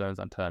leaving stones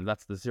unturned.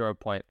 That's the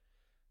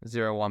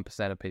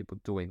 0.01% of people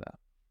doing that.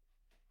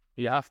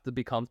 You have to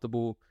be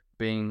comfortable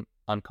being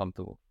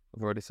uncomfortable.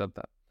 I've already said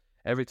that.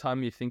 Every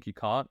time you think you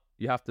can't,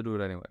 you have to do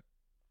it anyway.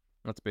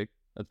 That's big.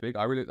 That's big.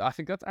 I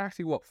think that's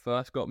actually what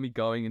first got me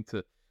going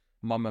into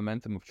my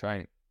momentum of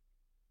training.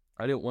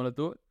 I didn't want to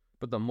do it,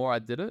 but the more I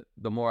did it,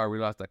 the more I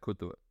realized I could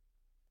do it.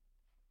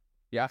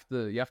 You have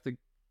to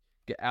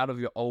get out of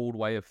your old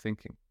way of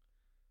thinking.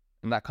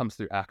 And that comes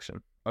through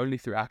action. Only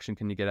through action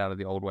can you get out of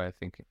the old way of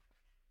thinking.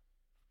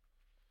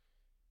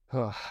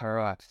 All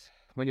right.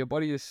 When your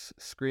body is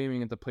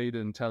screaming and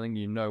depleted and telling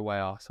you no way,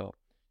 arsehole,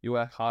 you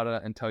work harder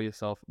and tell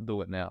yourself,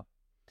 do it now.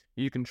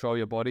 You control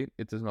your body.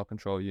 It does not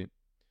control you.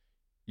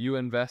 You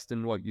invest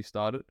in what you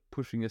started,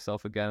 pushing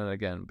yourself again and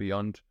again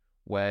beyond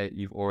where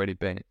you've already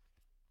been.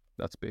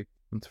 That's big.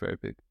 That's very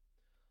big.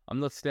 I'm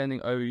not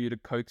standing over you to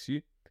coax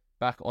you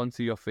back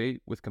onto your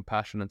feet with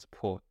compassion and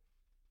support.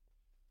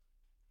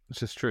 It's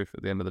just truth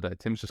at the end of the day.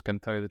 Tim's just going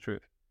to tell you the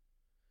truth.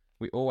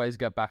 We always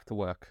get back to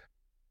work.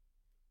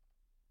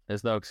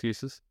 There's no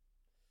excuses.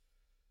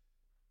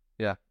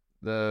 Yeah.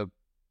 There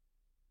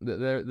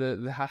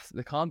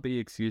can't be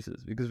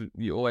excuses because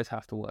you always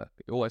have to work.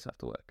 You always have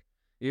to work.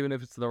 Even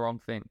if it's the wrong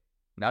thing.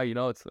 Now you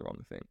know it's the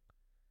wrong thing.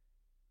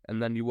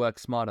 And then you work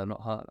smarter,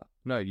 not harder.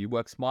 No, you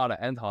work smarter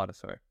and harder,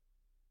 sorry.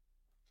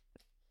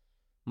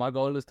 My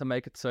goal is to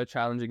make it so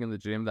challenging in the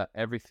gym that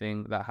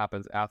everything that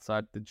happens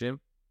outside the gym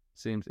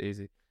seems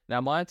easy.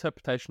 Now, my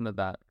interpretation of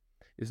that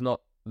is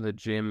not the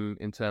gym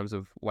in terms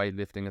of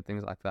weightlifting and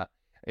things like that.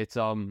 It's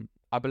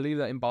I believe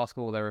that in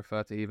basketball they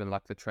refer to even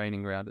like the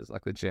training ground as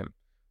like the gym,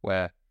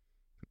 where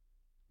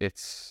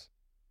it's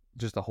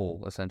just a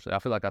hall essentially. I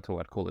feel like that's what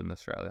I'd call it in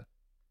Australia.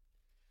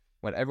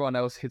 When everyone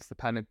else hits the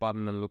panic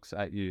button and looks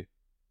at you.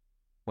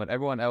 When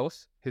everyone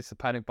else hits the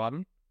panic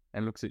button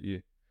and looks at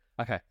you.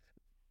 Okay,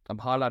 I'm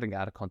highlighting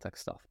out of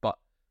context stuff, but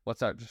what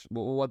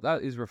that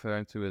is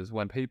referring to is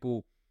when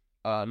people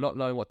are not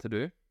knowing what to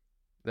do,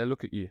 they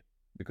look at you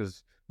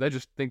because they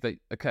just think that,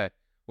 okay,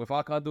 well, if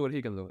I can't do it,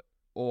 he can do it.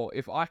 Or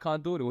if I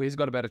can't do it, well, he's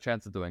got a better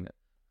chance of doing it.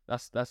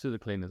 That's who the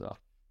cleaners are.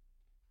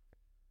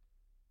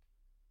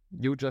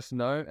 You'll just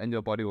know and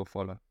your body will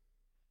follow.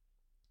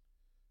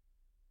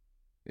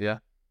 Yeah.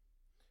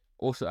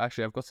 Also,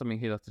 actually, I've got something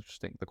here that's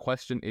interesting. The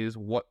question is,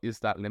 what is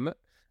that limit?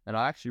 And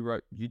I actually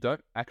wrote, you don't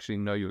actually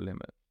know your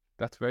limit.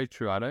 That's very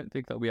true. I don't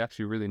think that we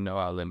actually really know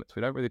our limits.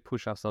 We don't really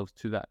push ourselves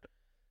to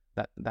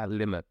that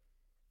limit.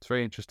 It's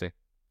very interesting.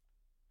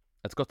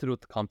 It's got to do with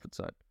the comfort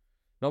zone.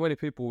 Not many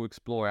people will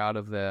explore out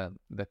of their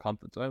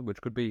comfort zone, which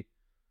could be,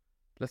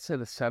 let's say,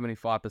 the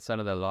 75%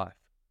 of their life.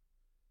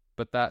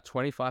 But that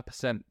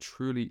 25%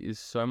 truly is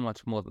so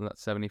much more than that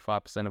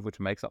 75% of which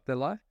makes up their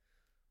life,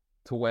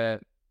 to where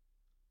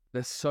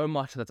there's so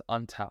much that's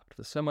untapped.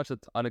 There's so much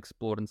that's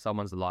unexplored in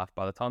someone's life.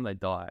 By the time they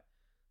die,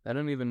 they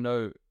don't even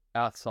know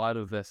outside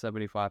of their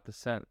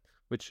 75%,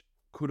 which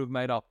could have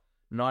made up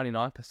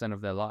 99%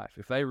 of their life.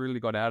 If they really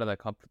got out of their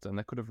comfort zone,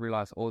 they could have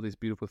realized all these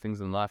beautiful things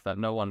in life that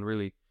no one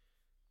really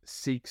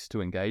seeks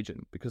to engage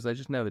in, because they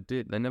just never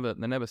did. They never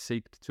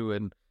seeked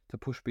to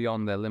push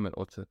beyond their limit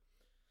or to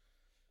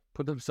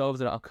put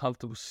themselves in an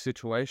uncomfortable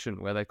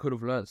situation where they could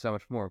have learned so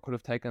much more, could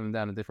have taken them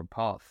down a different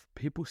path.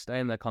 People stay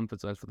in their comfort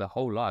zones for their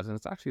whole lives, and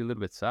it's actually a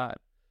little bit sad.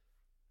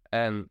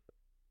 And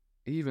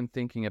even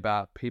thinking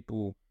about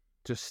people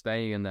just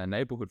staying in their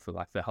neighborhood for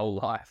like their whole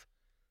life,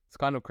 it's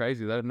kind of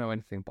crazy. They don't know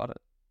anything but it.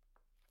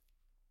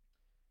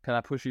 Can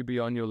I push you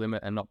beyond your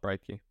limit and not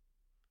break you?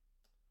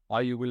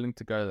 Are you willing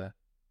to go there?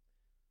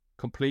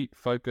 Complete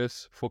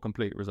focus for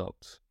complete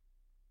results.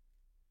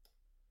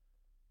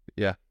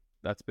 Yeah,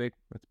 that's big.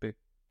 That's big.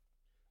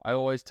 I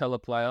always tell a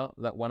player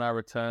that when I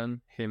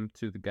return him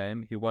to the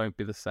game, he won't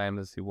be the same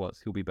as he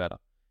was. He'll be better.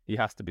 He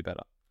has to be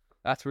better.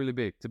 That's really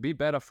big. To be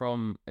better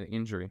from an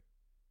injury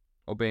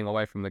or being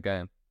away from the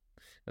game,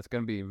 it's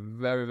going to be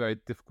very, very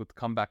difficult to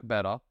come back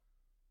better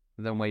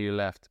than where you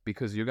left,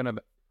 because you're going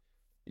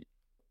to...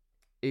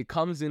 It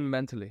comes in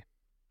mentally.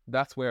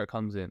 That's where it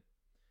comes in.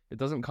 It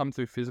doesn't come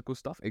through physical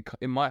stuff.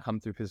 It might come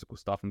through physical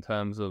stuff in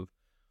terms of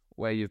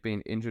where you've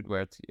been injured,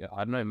 where it's, I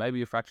don't know, maybe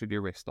you fractured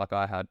your wrist like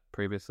I had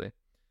previously,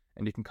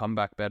 and you can come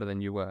back better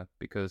than you were,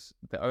 because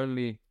the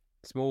only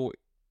small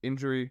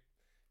injury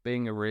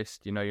being a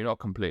wrist, you're not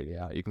completely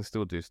out. You can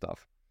still do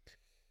stuff.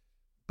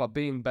 But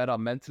being better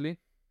mentally,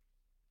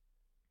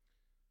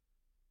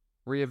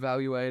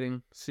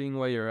 reevaluating, seeing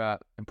where you're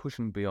at, and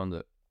pushing beyond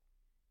it.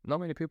 Not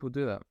many people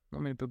do that.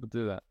 Not many people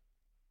do that.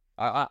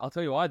 I'll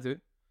tell you, I do.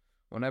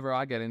 Whenever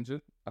I get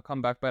injured, I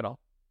come back better.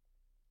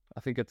 I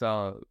think it's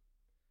a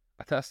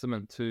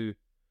testament to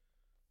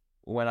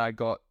when I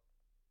got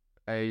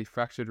a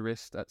fractured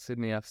wrist at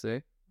Sydney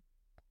FC,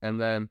 and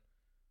then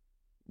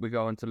we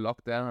go into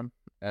lockdown,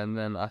 and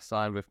then I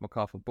signed with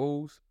Macarthur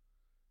Bulls,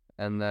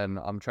 and then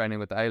I'm training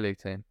with the A-League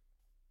team,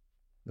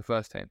 the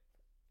first team.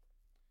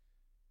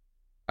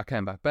 I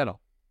came back better.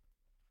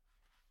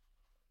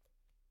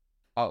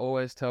 I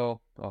always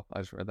tell, I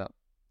just read that.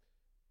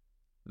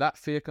 That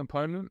fear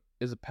component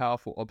is a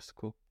powerful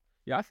obstacle.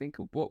 Yeah, I think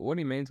what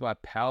he means by a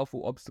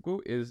powerful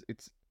obstacle is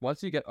it's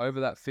once you get over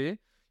that fear,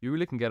 you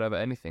really can get over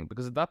anything.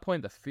 Because at that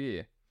point, the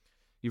fear,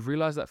 you've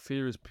realized that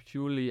fear is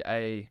purely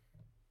a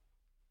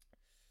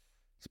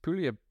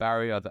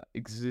barrier that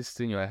exists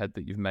in your head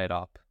that you've made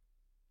up.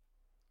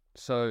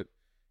 So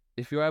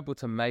if you're able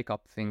to make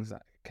up things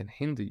that can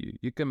hinder you,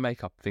 you can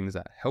make up things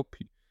that help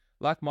you.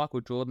 Like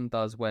Michael Jordan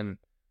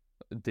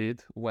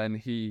when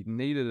he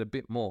needed a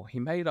bit more. He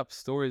made up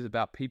stories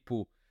about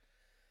people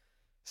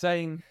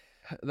saying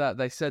that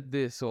they said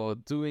this or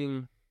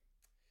doing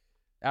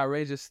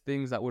outrageous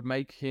things that would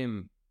make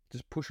him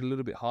just push a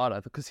little bit harder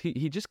because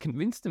he just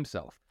convinced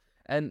himself.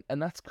 And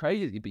that's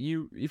crazy. But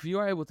if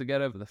you're able to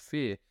get over the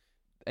fear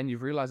and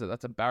you've realized that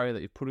that's a barrier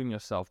that you've put in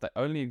yourself that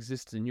only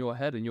exists in your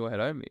head and your head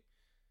only,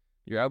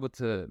 you're able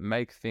to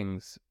make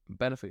things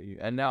benefit you.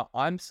 And now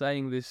I'm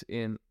saying this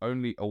in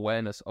only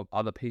awareness of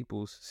other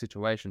people's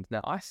situations.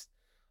 Now,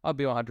 I'll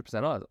be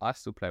 100% honest. I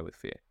still play with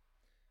fear.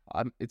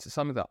 It's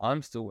something that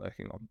I'm still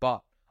working on. But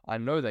I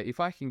know that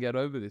if I can get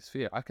over this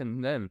fear, I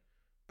can then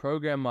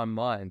program my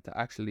mind to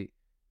actually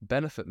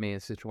benefit me in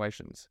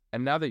situations.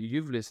 And now that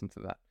you've listened to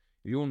that,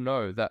 you'll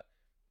know that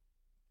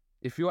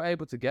if you're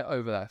able to get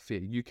over that fear,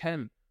 you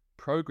can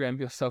program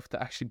yourself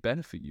to actually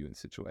benefit you in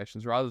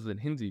situations rather than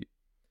hinder you.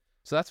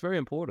 So that's very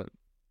important.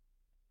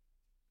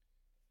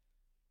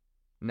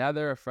 Now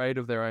they're afraid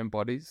of their own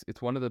bodies.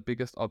 It's one of the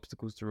biggest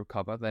obstacles to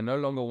recover. They no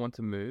longer want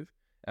to move.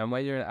 And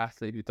when you're an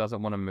athlete who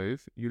doesn't want to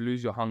move, you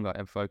lose your hunger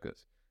and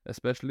focus,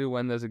 especially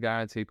when there's a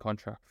guaranteed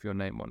contract with your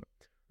name on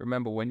it.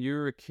 Remember, when you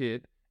were a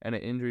kid and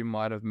an injury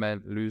might have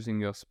meant losing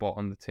your spot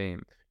on the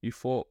team, you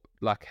fought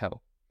like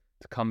hell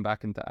to come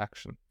back into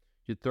action.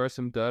 You'd throw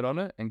some dirt on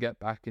it and get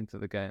back into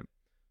the game.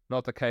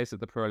 Not the case at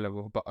the pro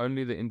level, but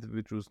only the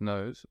individual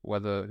knows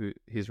whether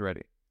he's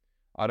ready.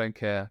 I don't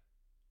care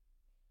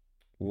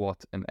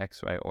what an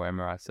X-ray or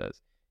MRI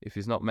says. If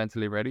he's not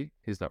mentally ready,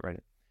 he's not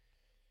ready.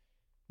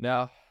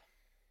 Now,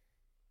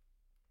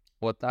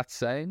 what that's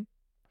saying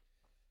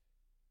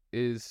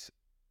is,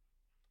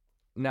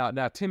 now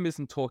Tim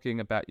isn't talking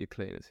about your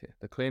cleaners here.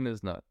 The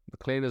cleaners know. The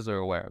cleaners are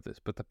aware of this.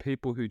 But the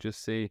people who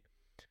just see,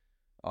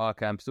 oh,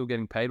 okay, I'm still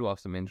getting paid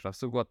whilst I'm injured. I've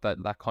still got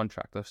that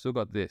contract. I've still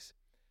got this.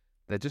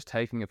 They're just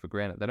taking it for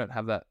granted. They don't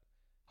have that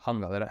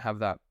hunger. They don't have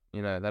that,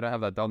 they don't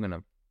have that dog in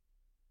them.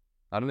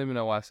 I don't even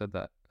know why I said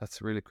that.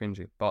 That's really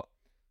cringy. But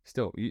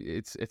still,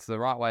 it's the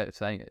right way of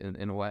saying it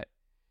in a way.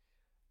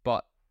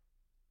 But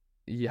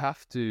you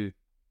have to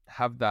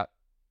have that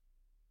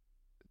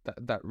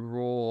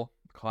raw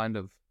kind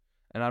of,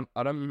 and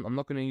I'm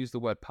not going to use the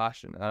word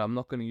passion, and I'm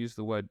not going to use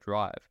the word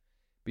drive,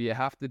 but you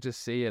have to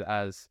just see it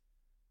as,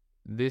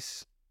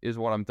 this is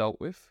what I'm dealt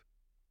with.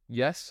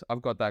 Yes,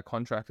 I've got that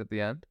contract at the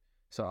end,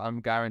 so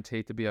I'm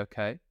guaranteed to be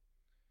okay.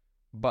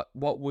 But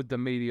what would the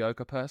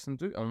mediocre person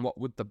do? And what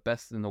would the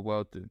best in the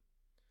world do?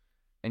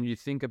 And you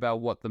think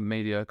about what the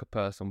mediocre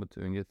person would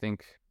do, and you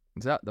think,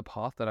 is that the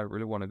path that I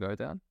really want to go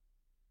down?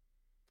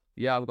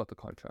 Yeah, I've got the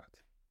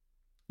contract.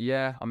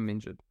 Yeah, I'm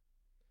injured.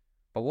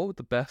 But what would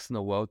the best in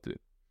the world do?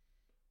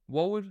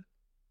 What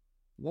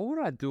would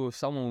I do if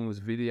someone was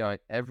videoing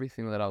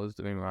everything that I was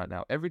doing right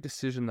now? Every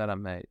decision that I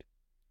made.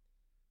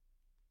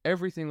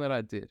 Everything that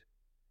I did.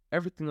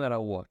 Everything that I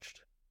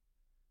watched.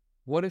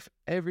 What if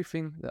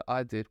everything that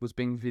I did was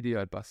being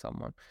videoed by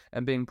someone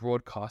and being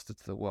broadcasted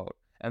to the world?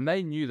 And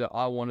they knew that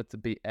I wanted to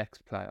be X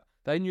player.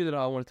 They knew that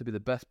I wanted to be the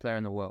best player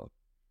in the world.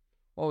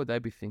 What would they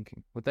be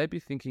thinking? Would they be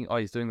thinking, oh,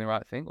 he's doing the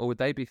right thing? Or would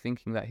they be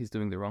thinking that he's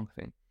doing the wrong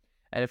thing?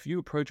 And if you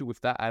approach it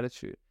with that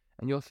attitude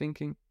and you're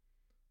thinking,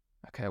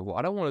 okay, well,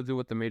 I don't want to do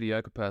what the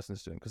mediocre person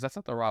is doing because that's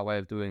not the right way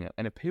of doing it.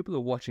 And if people are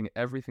watching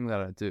everything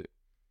that I do,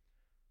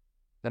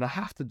 then I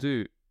have to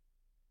do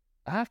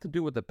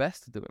what the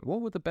best are doing.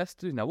 What would the best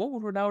do? Now, what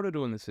would Ronaldo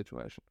do in this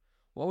situation?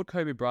 What would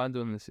Kobe Bryant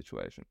do in this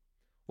situation?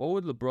 What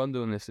would LeBron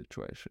do in this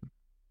situation?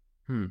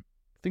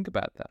 Think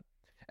about that.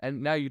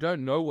 And now you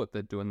don't know what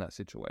they'd do in that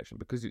situation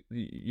because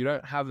you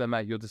don't have them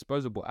at your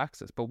disposable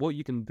access. But what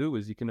you can do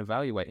is you can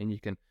evaluate and you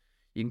can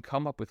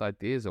come up with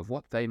ideas of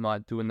what they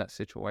might do in that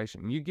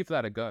situation. You give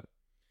that a go.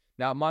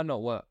 Now, it might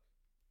not work.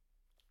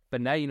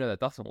 But now you know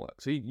that doesn't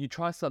work. So you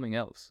try something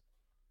else.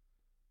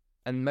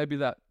 And maybe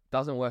that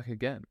doesn't work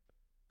again.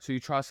 So you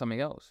try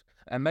something else.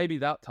 And maybe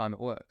that time it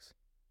works.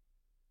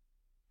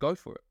 Go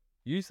for it.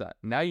 Use that.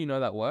 Now you know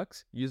that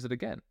works. Use it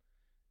again.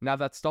 Now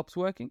that stops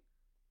working.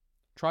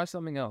 Try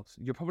something else.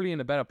 You're probably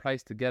in a better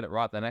place to get it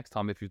right the next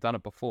time if you've done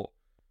it before.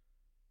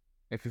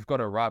 If you've got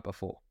it right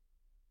before.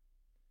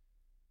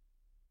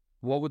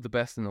 What would the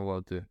best in the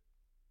world do?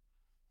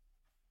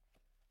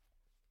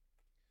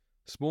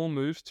 Small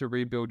moves to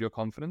rebuild your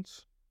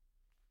confidence.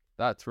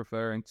 That's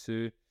referring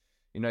to,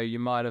 you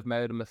might have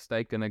made a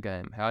mistake in a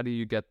game. How do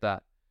you get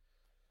that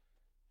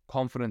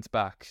confidence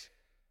back?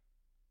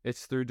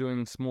 It's through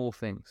doing small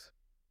things.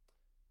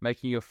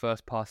 Making your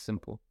first pass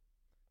simple.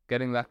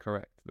 getting that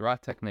correct, the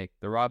right technique,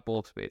 the right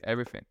ball speed,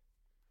 everything.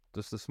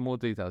 Just the small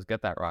details,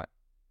 get that right.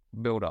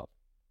 Build up.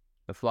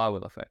 The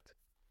flywheel effect.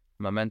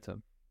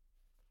 Momentum.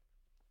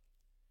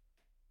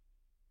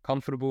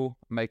 Comfortable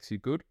makes you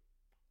good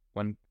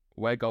when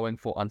we're going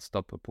for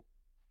unstoppable.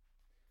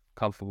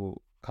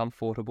 Comfortable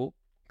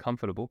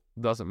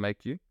doesn't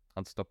make you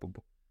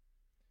unstoppable.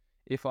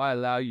 If I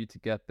allow you to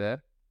get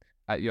there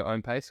at your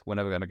own pace, we're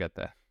never going to get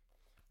there.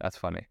 That's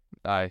funny.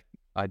 I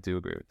do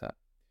agree with that.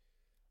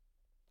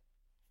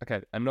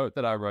 Okay, a note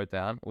that I wrote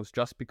down was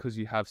just because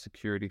you have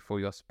security for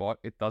your spot,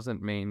 it doesn't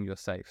mean you're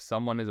safe.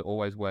 Someone is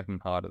always working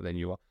harder than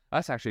you are.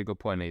 That's actually a good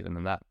point even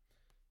in that.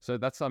 So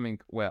that's something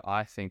where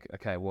I think,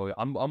 okay, well,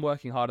 I'm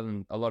working harder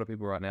than a lot of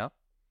people right now.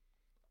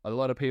 A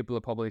lot of people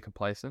are probably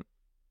complacent.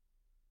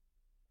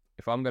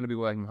 If I'm going to be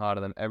working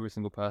harder than every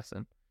single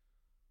person,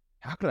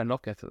 how could I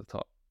not get to the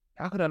top?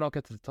 How could I not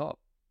get to the top?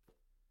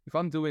 If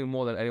I'm doing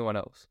more than anyone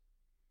else,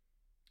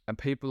 and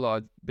people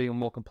are being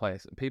more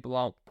complacent, people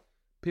aren't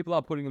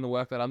putting in the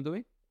work that I'm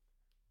doing,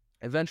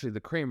 eventually the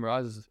cream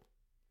rises.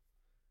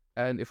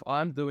 And if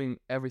I'm doing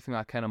everything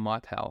I can in my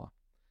power,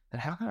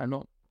 then how can I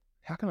not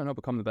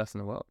become the best in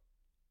the world?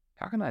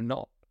 How can I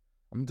not?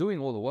 I'm doing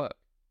all the work.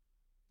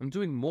 I'm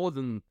doing more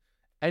than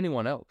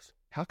anyone else.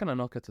 How can I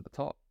not get to the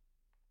top?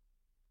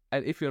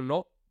 And if you're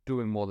not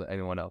doing more than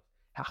anyone else,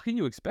 how can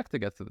you expect to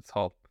get to the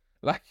top?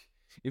 Like,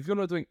 if you're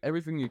not doing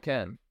everything you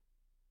can,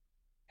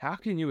 how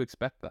can you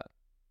expect that?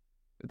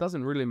 It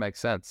doesn't really make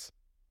sense.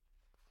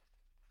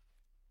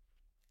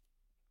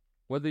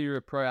 Whether you're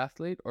a pro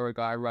athlete or a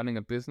guy running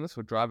a business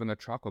or driving a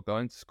truck or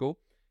going to school,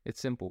 it's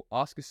simple.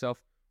 Ask yourself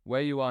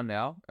where you are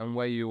now and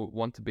where you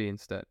want to be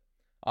instead.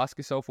 Ask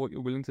yourself what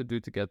you're willing to do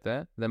to get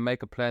there, then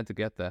make a plan to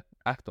get there.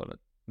 Act on it.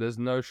 There's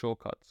no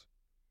shortcuts.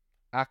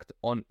 Act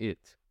on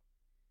it.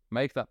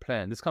 Make that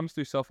plan. This comes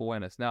through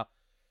self-awareness. Now,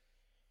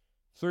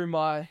 through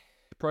my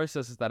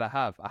processes that I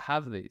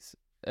have these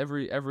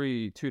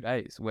every 2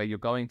 days where you're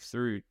going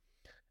through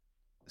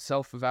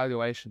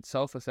self-evaluation,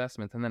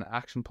 self-assessment, and then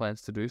action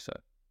plans to do so.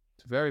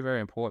 It's very, very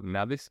important.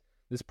 Now, this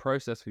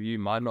process for you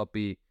might not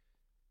be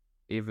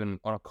even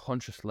on a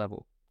conscious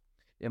level.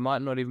 It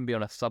might not even be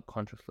on a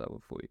subconscious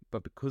level for you.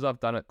 But because I've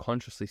done it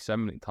consciously so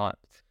many times,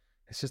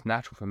 it's just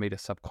natural for me to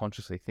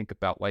subconsciously think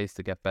about ways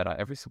to get better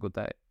every single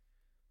day.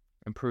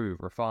 Improve,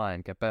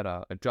 refine, get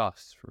better,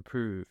 adjust,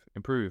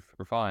 improve,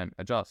 refine,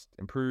 adjust,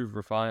 improve,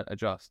 refine,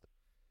 adjust.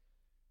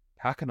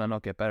 How can I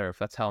not get better if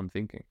that's how I'm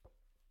thinking?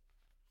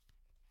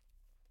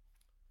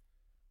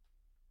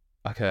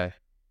 Okay.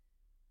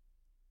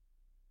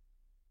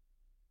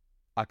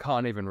 I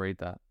can't even read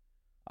that.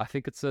 I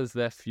think it says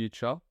their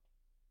future.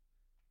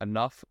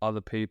 Enough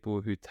other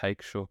people who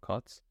take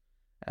shortcuts,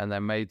 and they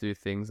may do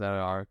things that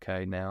are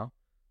okay now,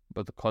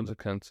 but the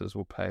consequences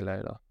will pay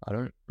later. I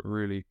don't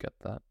really get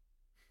that.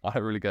 I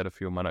don't really get a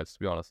few of my notes, to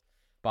be honest.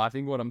 But I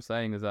think what I'm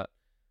saying is that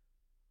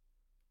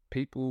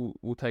people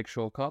will take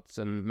shortcuts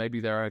and maybe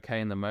they're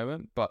okay in the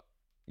moment, but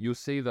you'll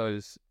see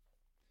those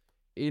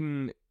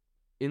in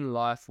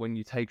life when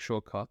you take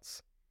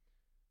shortcuts.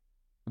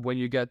 When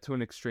you get to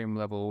an extreme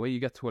level, when you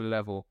get to a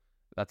level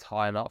that's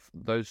high enough,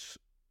 those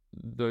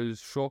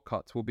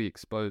shortcuts will be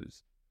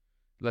exposed.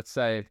 Let's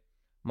say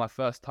my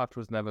first touch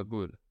was never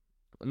good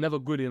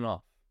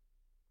enough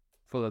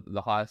for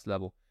the highest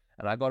level.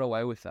 And I got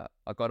away with that.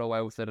 I got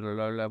away with it at a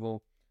low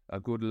level, a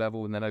good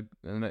level, and then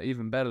an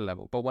even better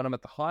level. But when I'm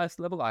at the highest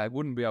level, I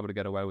wouldn't be able to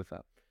get away with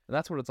that. And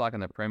that's what it's like in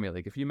the Premier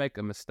League. If you make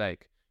a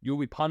mistake, you'll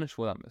be punished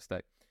for that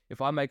mistake.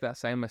 If I make that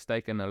same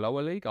mistake in the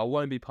lower league, I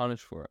won't be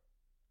punished for it.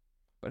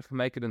 But if I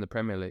make it in the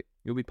Premier League,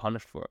 you'll be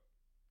punished for it.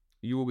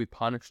 You will be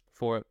punished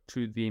for it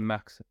to the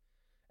max.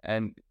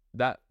 And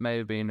that may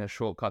have been a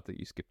shortcut that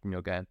you skipped in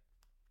your game.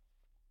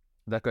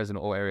 That goes in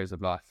all areas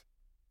of life.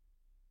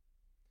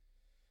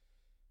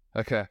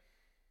 Okay.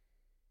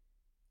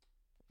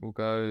 We'll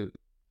go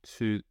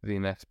to the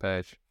next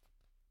page.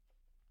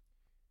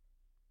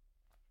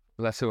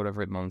 Let's see what I've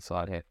written on the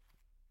side here.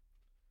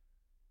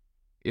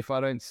 If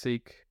I don't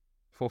seek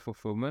for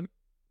fulfillment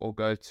or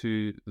go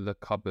to the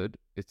cupboard,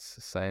 it's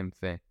the same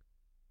thing.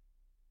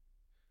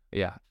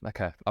 Yeah,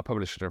 okay. I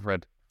probably should have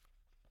read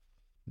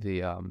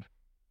the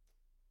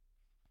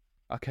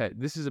Okay,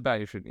 this is about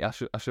you shooting. I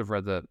should have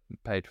read the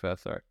page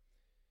first, sorry.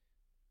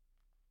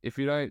 If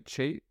you don't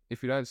cheat,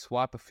 if you don't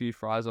swipe a few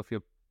fries off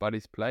your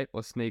buddy's plate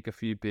or sneak a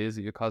few beers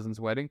at your cousin's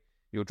wedding,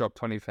 you'll drop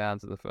 20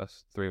 pounds in the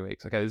first 3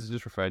 weeks. Okay, this is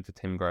just referring to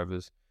Tim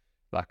Grover's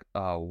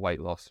weight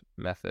loss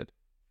method.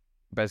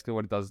 Basically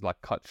what it does is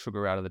cut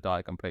sugar out of the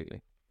diet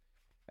completely.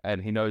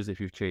 And he knows if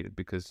you've cheated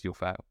because you'll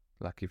fail.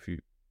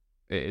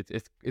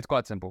 It's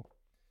quite simple.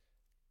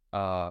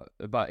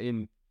 But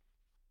in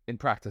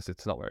practice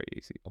it's not very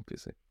easy,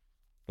 obviously.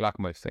 Like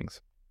most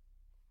things.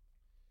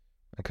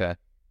 Okay.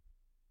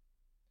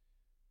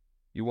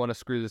 You want to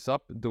screw this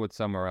up? Do it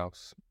somewhere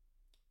else.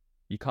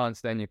 You can't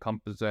stay in your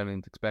comfort zone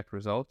and expect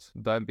results.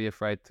 Don't be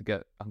afraid to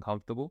get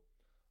uncomfortable.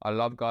 I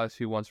love guys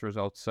who want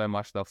results so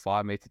much they'll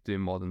fire me to do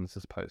more than they're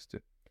supposed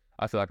to.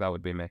 I feel like that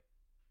would be me.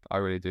 I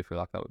really do feel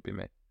like that would be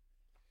me.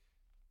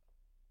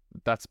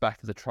 that's back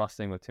to the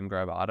trusting with Tim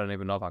Grover. I don't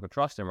even know if I could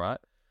trust him, right?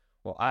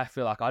 Well, I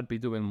feel like I'd be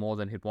doing more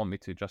than he'd want me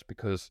to, just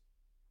because,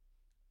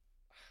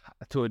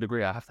 to a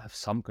degree, I have to have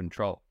some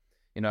control.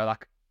 You know,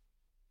 like,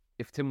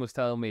 if Tim was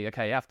telling me,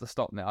 okay, you have to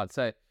stop now, I'd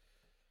say,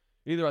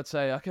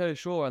 okay,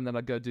 sure, and then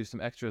I'd go do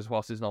some extras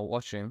whilst he's not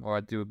watching, or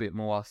I'd do a bit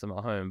more whilst I'm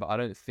at home. But I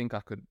don't think I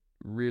could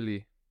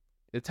really.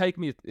 It'd take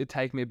me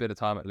a bit of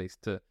time at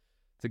least to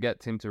get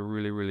Tim to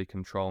really, really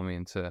control me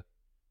and to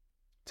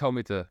tell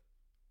me to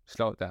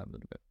slow it down a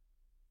little bit.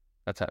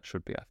 That's how it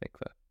should be, I think,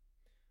 though.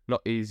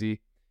 Not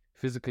easy,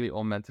 physically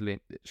or mentally.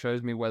 It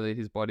shows me whether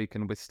his body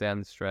can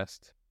withstand the stress,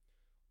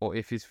 or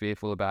if he's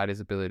fearful about his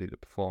ability to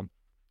perform.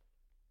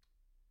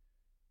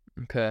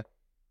 Okay.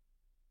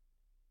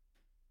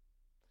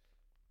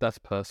 That's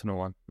a personal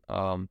one.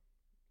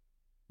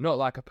 Not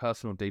like a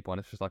personal deep one.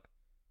 It's just like,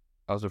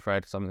 I was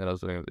afraid of something that I was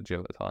doing at the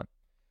gym at the time.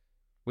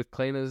 With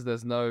cleaners,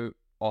 there's no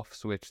off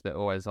switch. They're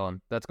always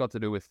on. That's got to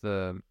do with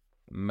the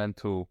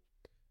mental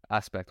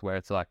aspect, where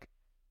it's like,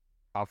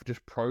 I've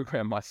just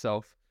programmed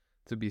myself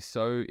to be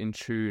so in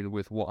tune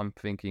with what I'm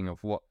thinking,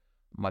 of what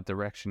my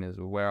direction is,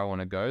 or where I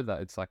want to go,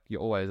 that it's like,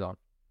 you're always on.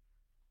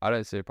 I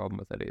don't see a problem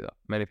with it either.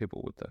 Many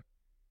people would, though.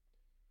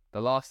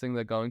 The last thing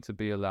they're going to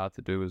be allowed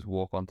to do is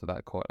walk onto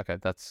that court. Okay,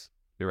 that's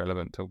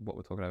irrelevant to what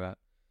we're talking about.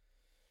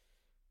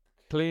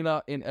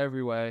 Cleaner in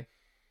every way.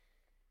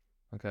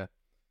 Okay.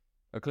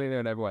 A cleaner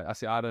in every way.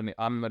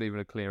 I'm not even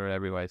a cleaner in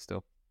every way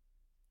still.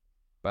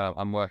 But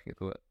I'm working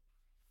through it.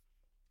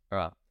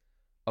 Alright.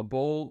 A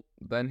ball,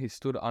 then he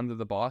stood under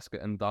the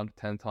basket and dunked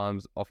 10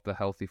 times off the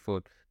healthy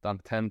foot.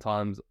 Dunked 10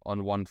 times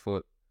on one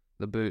foot.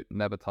 The boot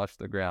never touched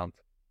the ground.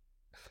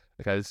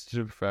 Okay, this is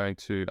referring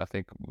to, I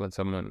think, when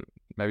someone,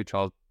 maybe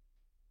Charles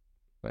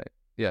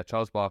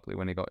Barkley,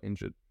 when he got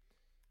injured.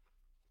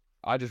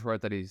 I just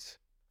wrote that he's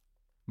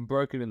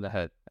broken in the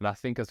head. And I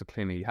think as a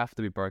cleaner, you have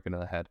to be broken in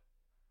the head.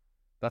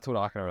 That's what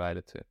I can relate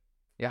it to.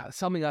 Yeah,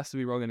 something has to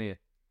be wrong in here.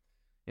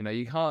 You know,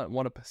 you can't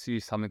want to pursue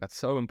something that's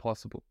so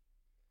impossible.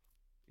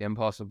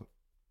 Impossible.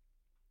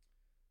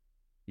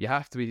 You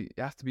have to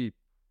be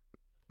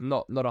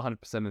not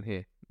 100% in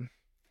here.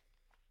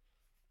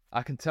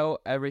 I can tell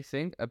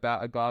everything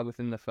about a guy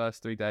within the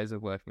first 3 days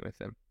of working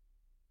with him.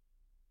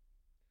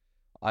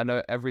 I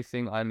know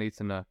everything I need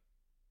to know.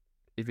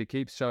 If he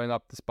keeps showing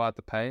up despite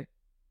the pain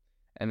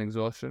and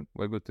exhaustion,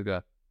 we're good to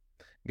go.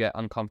 Get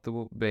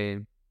comfortable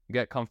being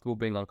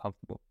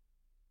uncomfortable,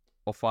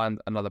 or find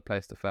another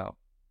place to fail.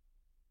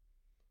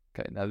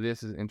 Okay, now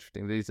this is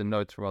interesting. These are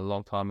notes from a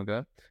long time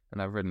ago,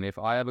 and I've written, if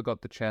I ever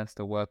got the chance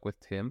to work with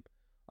Tim,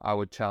 I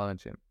would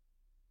challenge him.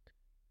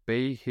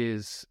 Be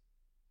his,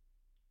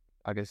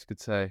 I guess you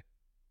could say,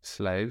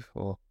 slave,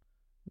 or,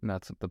 no,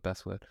 that's not the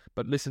best word,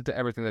 but listen to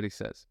everything that he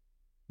says.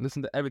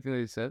 Listen to everything that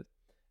he says,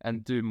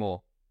 and do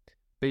more.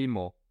 Be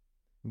more.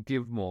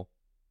 Give more.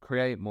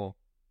 Create more.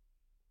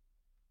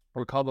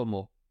 Recover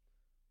more.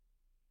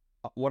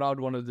 What I would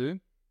want to do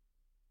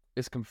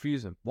is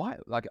confuse him. Why?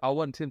 Like, I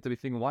want Tim to be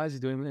thinking, why is he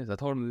doing this? I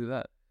told him to do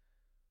that.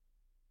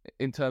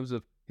 In terms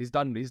of, he's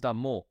done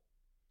more.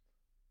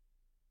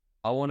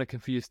 I want to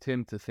confuse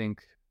Tim to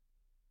think,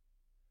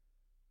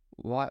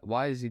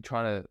 why is he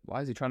trying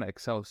to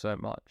excel so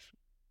much?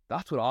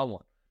 That's what I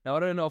want. Now, I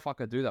don't know if I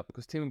could do that,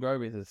 because Tim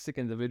Grover is a sick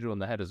individual in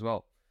the head as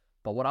well.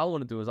 But what I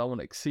want to do is I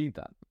want to exceed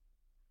that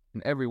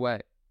in every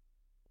way.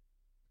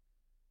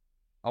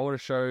 I want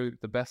to show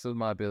the best of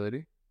my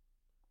ability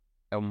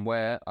and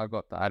where I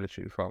got the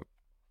attitude from.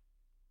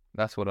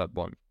 That's what I'd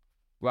want.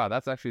 Wow,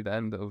 that's actually the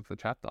end of the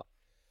chapter.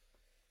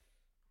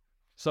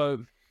 So,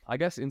 I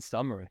guess in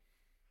summary,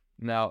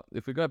 now,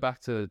 if we go back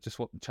to just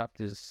what the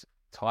chapter's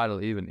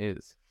title even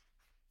is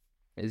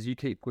you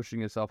keep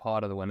pushing yourself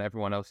harder than when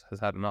everyone else has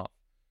had enough.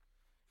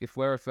 If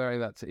we're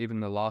referring that to even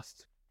the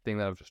last thing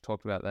that I've just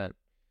talked about then,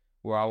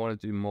 where I want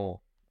to do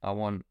more, I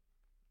want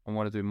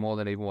to do more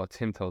than even what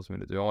Tim tells me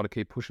to do. I want to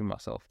keep pushing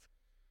myself.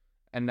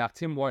 And now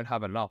Tim won't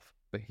have enough,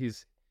 but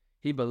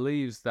he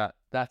believes that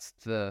that's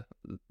the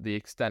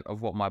extent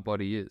of what my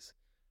body is,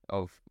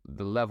 of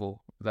the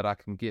level that I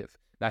can give.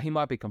 Now, he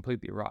might be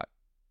completely right,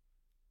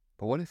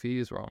 but what if he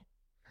is wrong?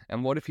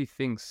 And what if he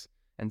thinks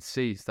and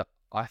sees that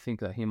I think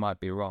that he might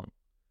be wrong?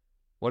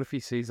 What if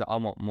he sees that I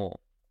want more,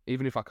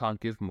 even if I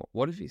can't give more?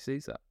 What if he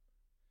sees that?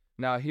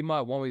 Now, he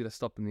might want me to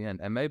stop in the end,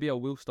 and maybe I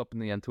will stop in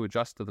the end to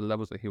adjust to the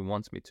levels that he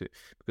wants me to,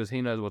 because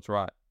he knows what's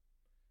right.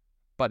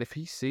 But if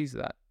he sees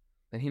that,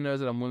 then he knows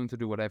that I'm willing to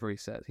do whatever he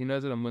says. He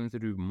knows that I'm willing to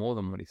do more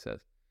than what he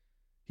says.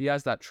 He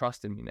has that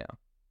trust in me now.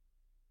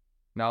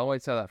 Now, I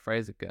won't say that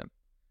phrase again,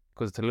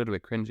 because it's a little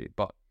bit cringy,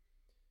 but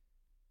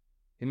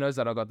he knows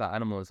that I've got that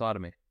animal inside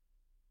of me.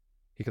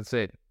 He can see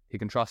it. He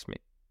can trust me.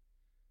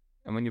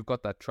 And when you've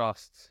got that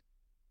trust,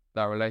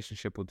 that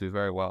relationship will do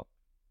very well.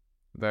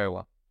 Very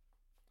well.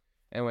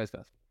 Anyways,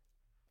 guys,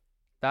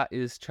 that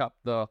is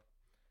chapter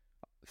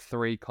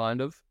 3,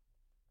 kind of,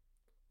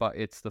 but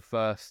it's the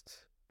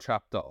first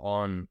chapter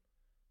on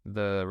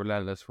the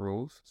Relentless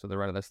rules, so the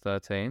Relentless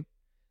 13,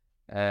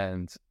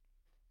 and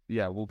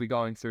yeah, we'll be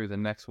going through the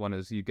next one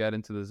as you get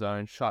into the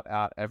zone, shut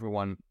out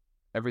everyone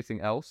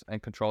everything else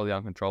and control the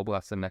uncontrollable.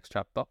 That's the next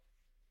chapter.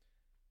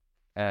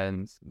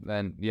 And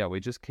then, yeah, we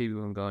just keep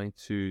on going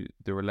to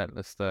the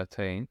Relentless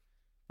 13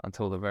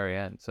 until the very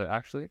end. So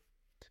actually,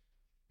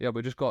 yeah,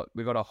 we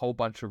got a whole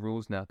bunch of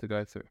rules now to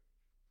go through.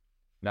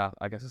 Now,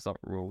 I guess it's not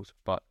rules,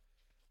 but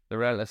the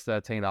Relentless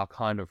 13 are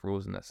kind of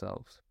rules in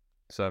themselves.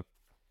 So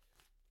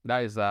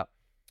that is that.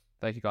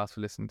 Thank you guys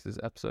for listening to this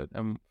episode,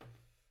 and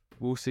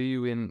we'll see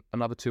you in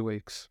another 2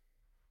 weeks.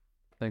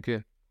 Thank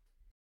you.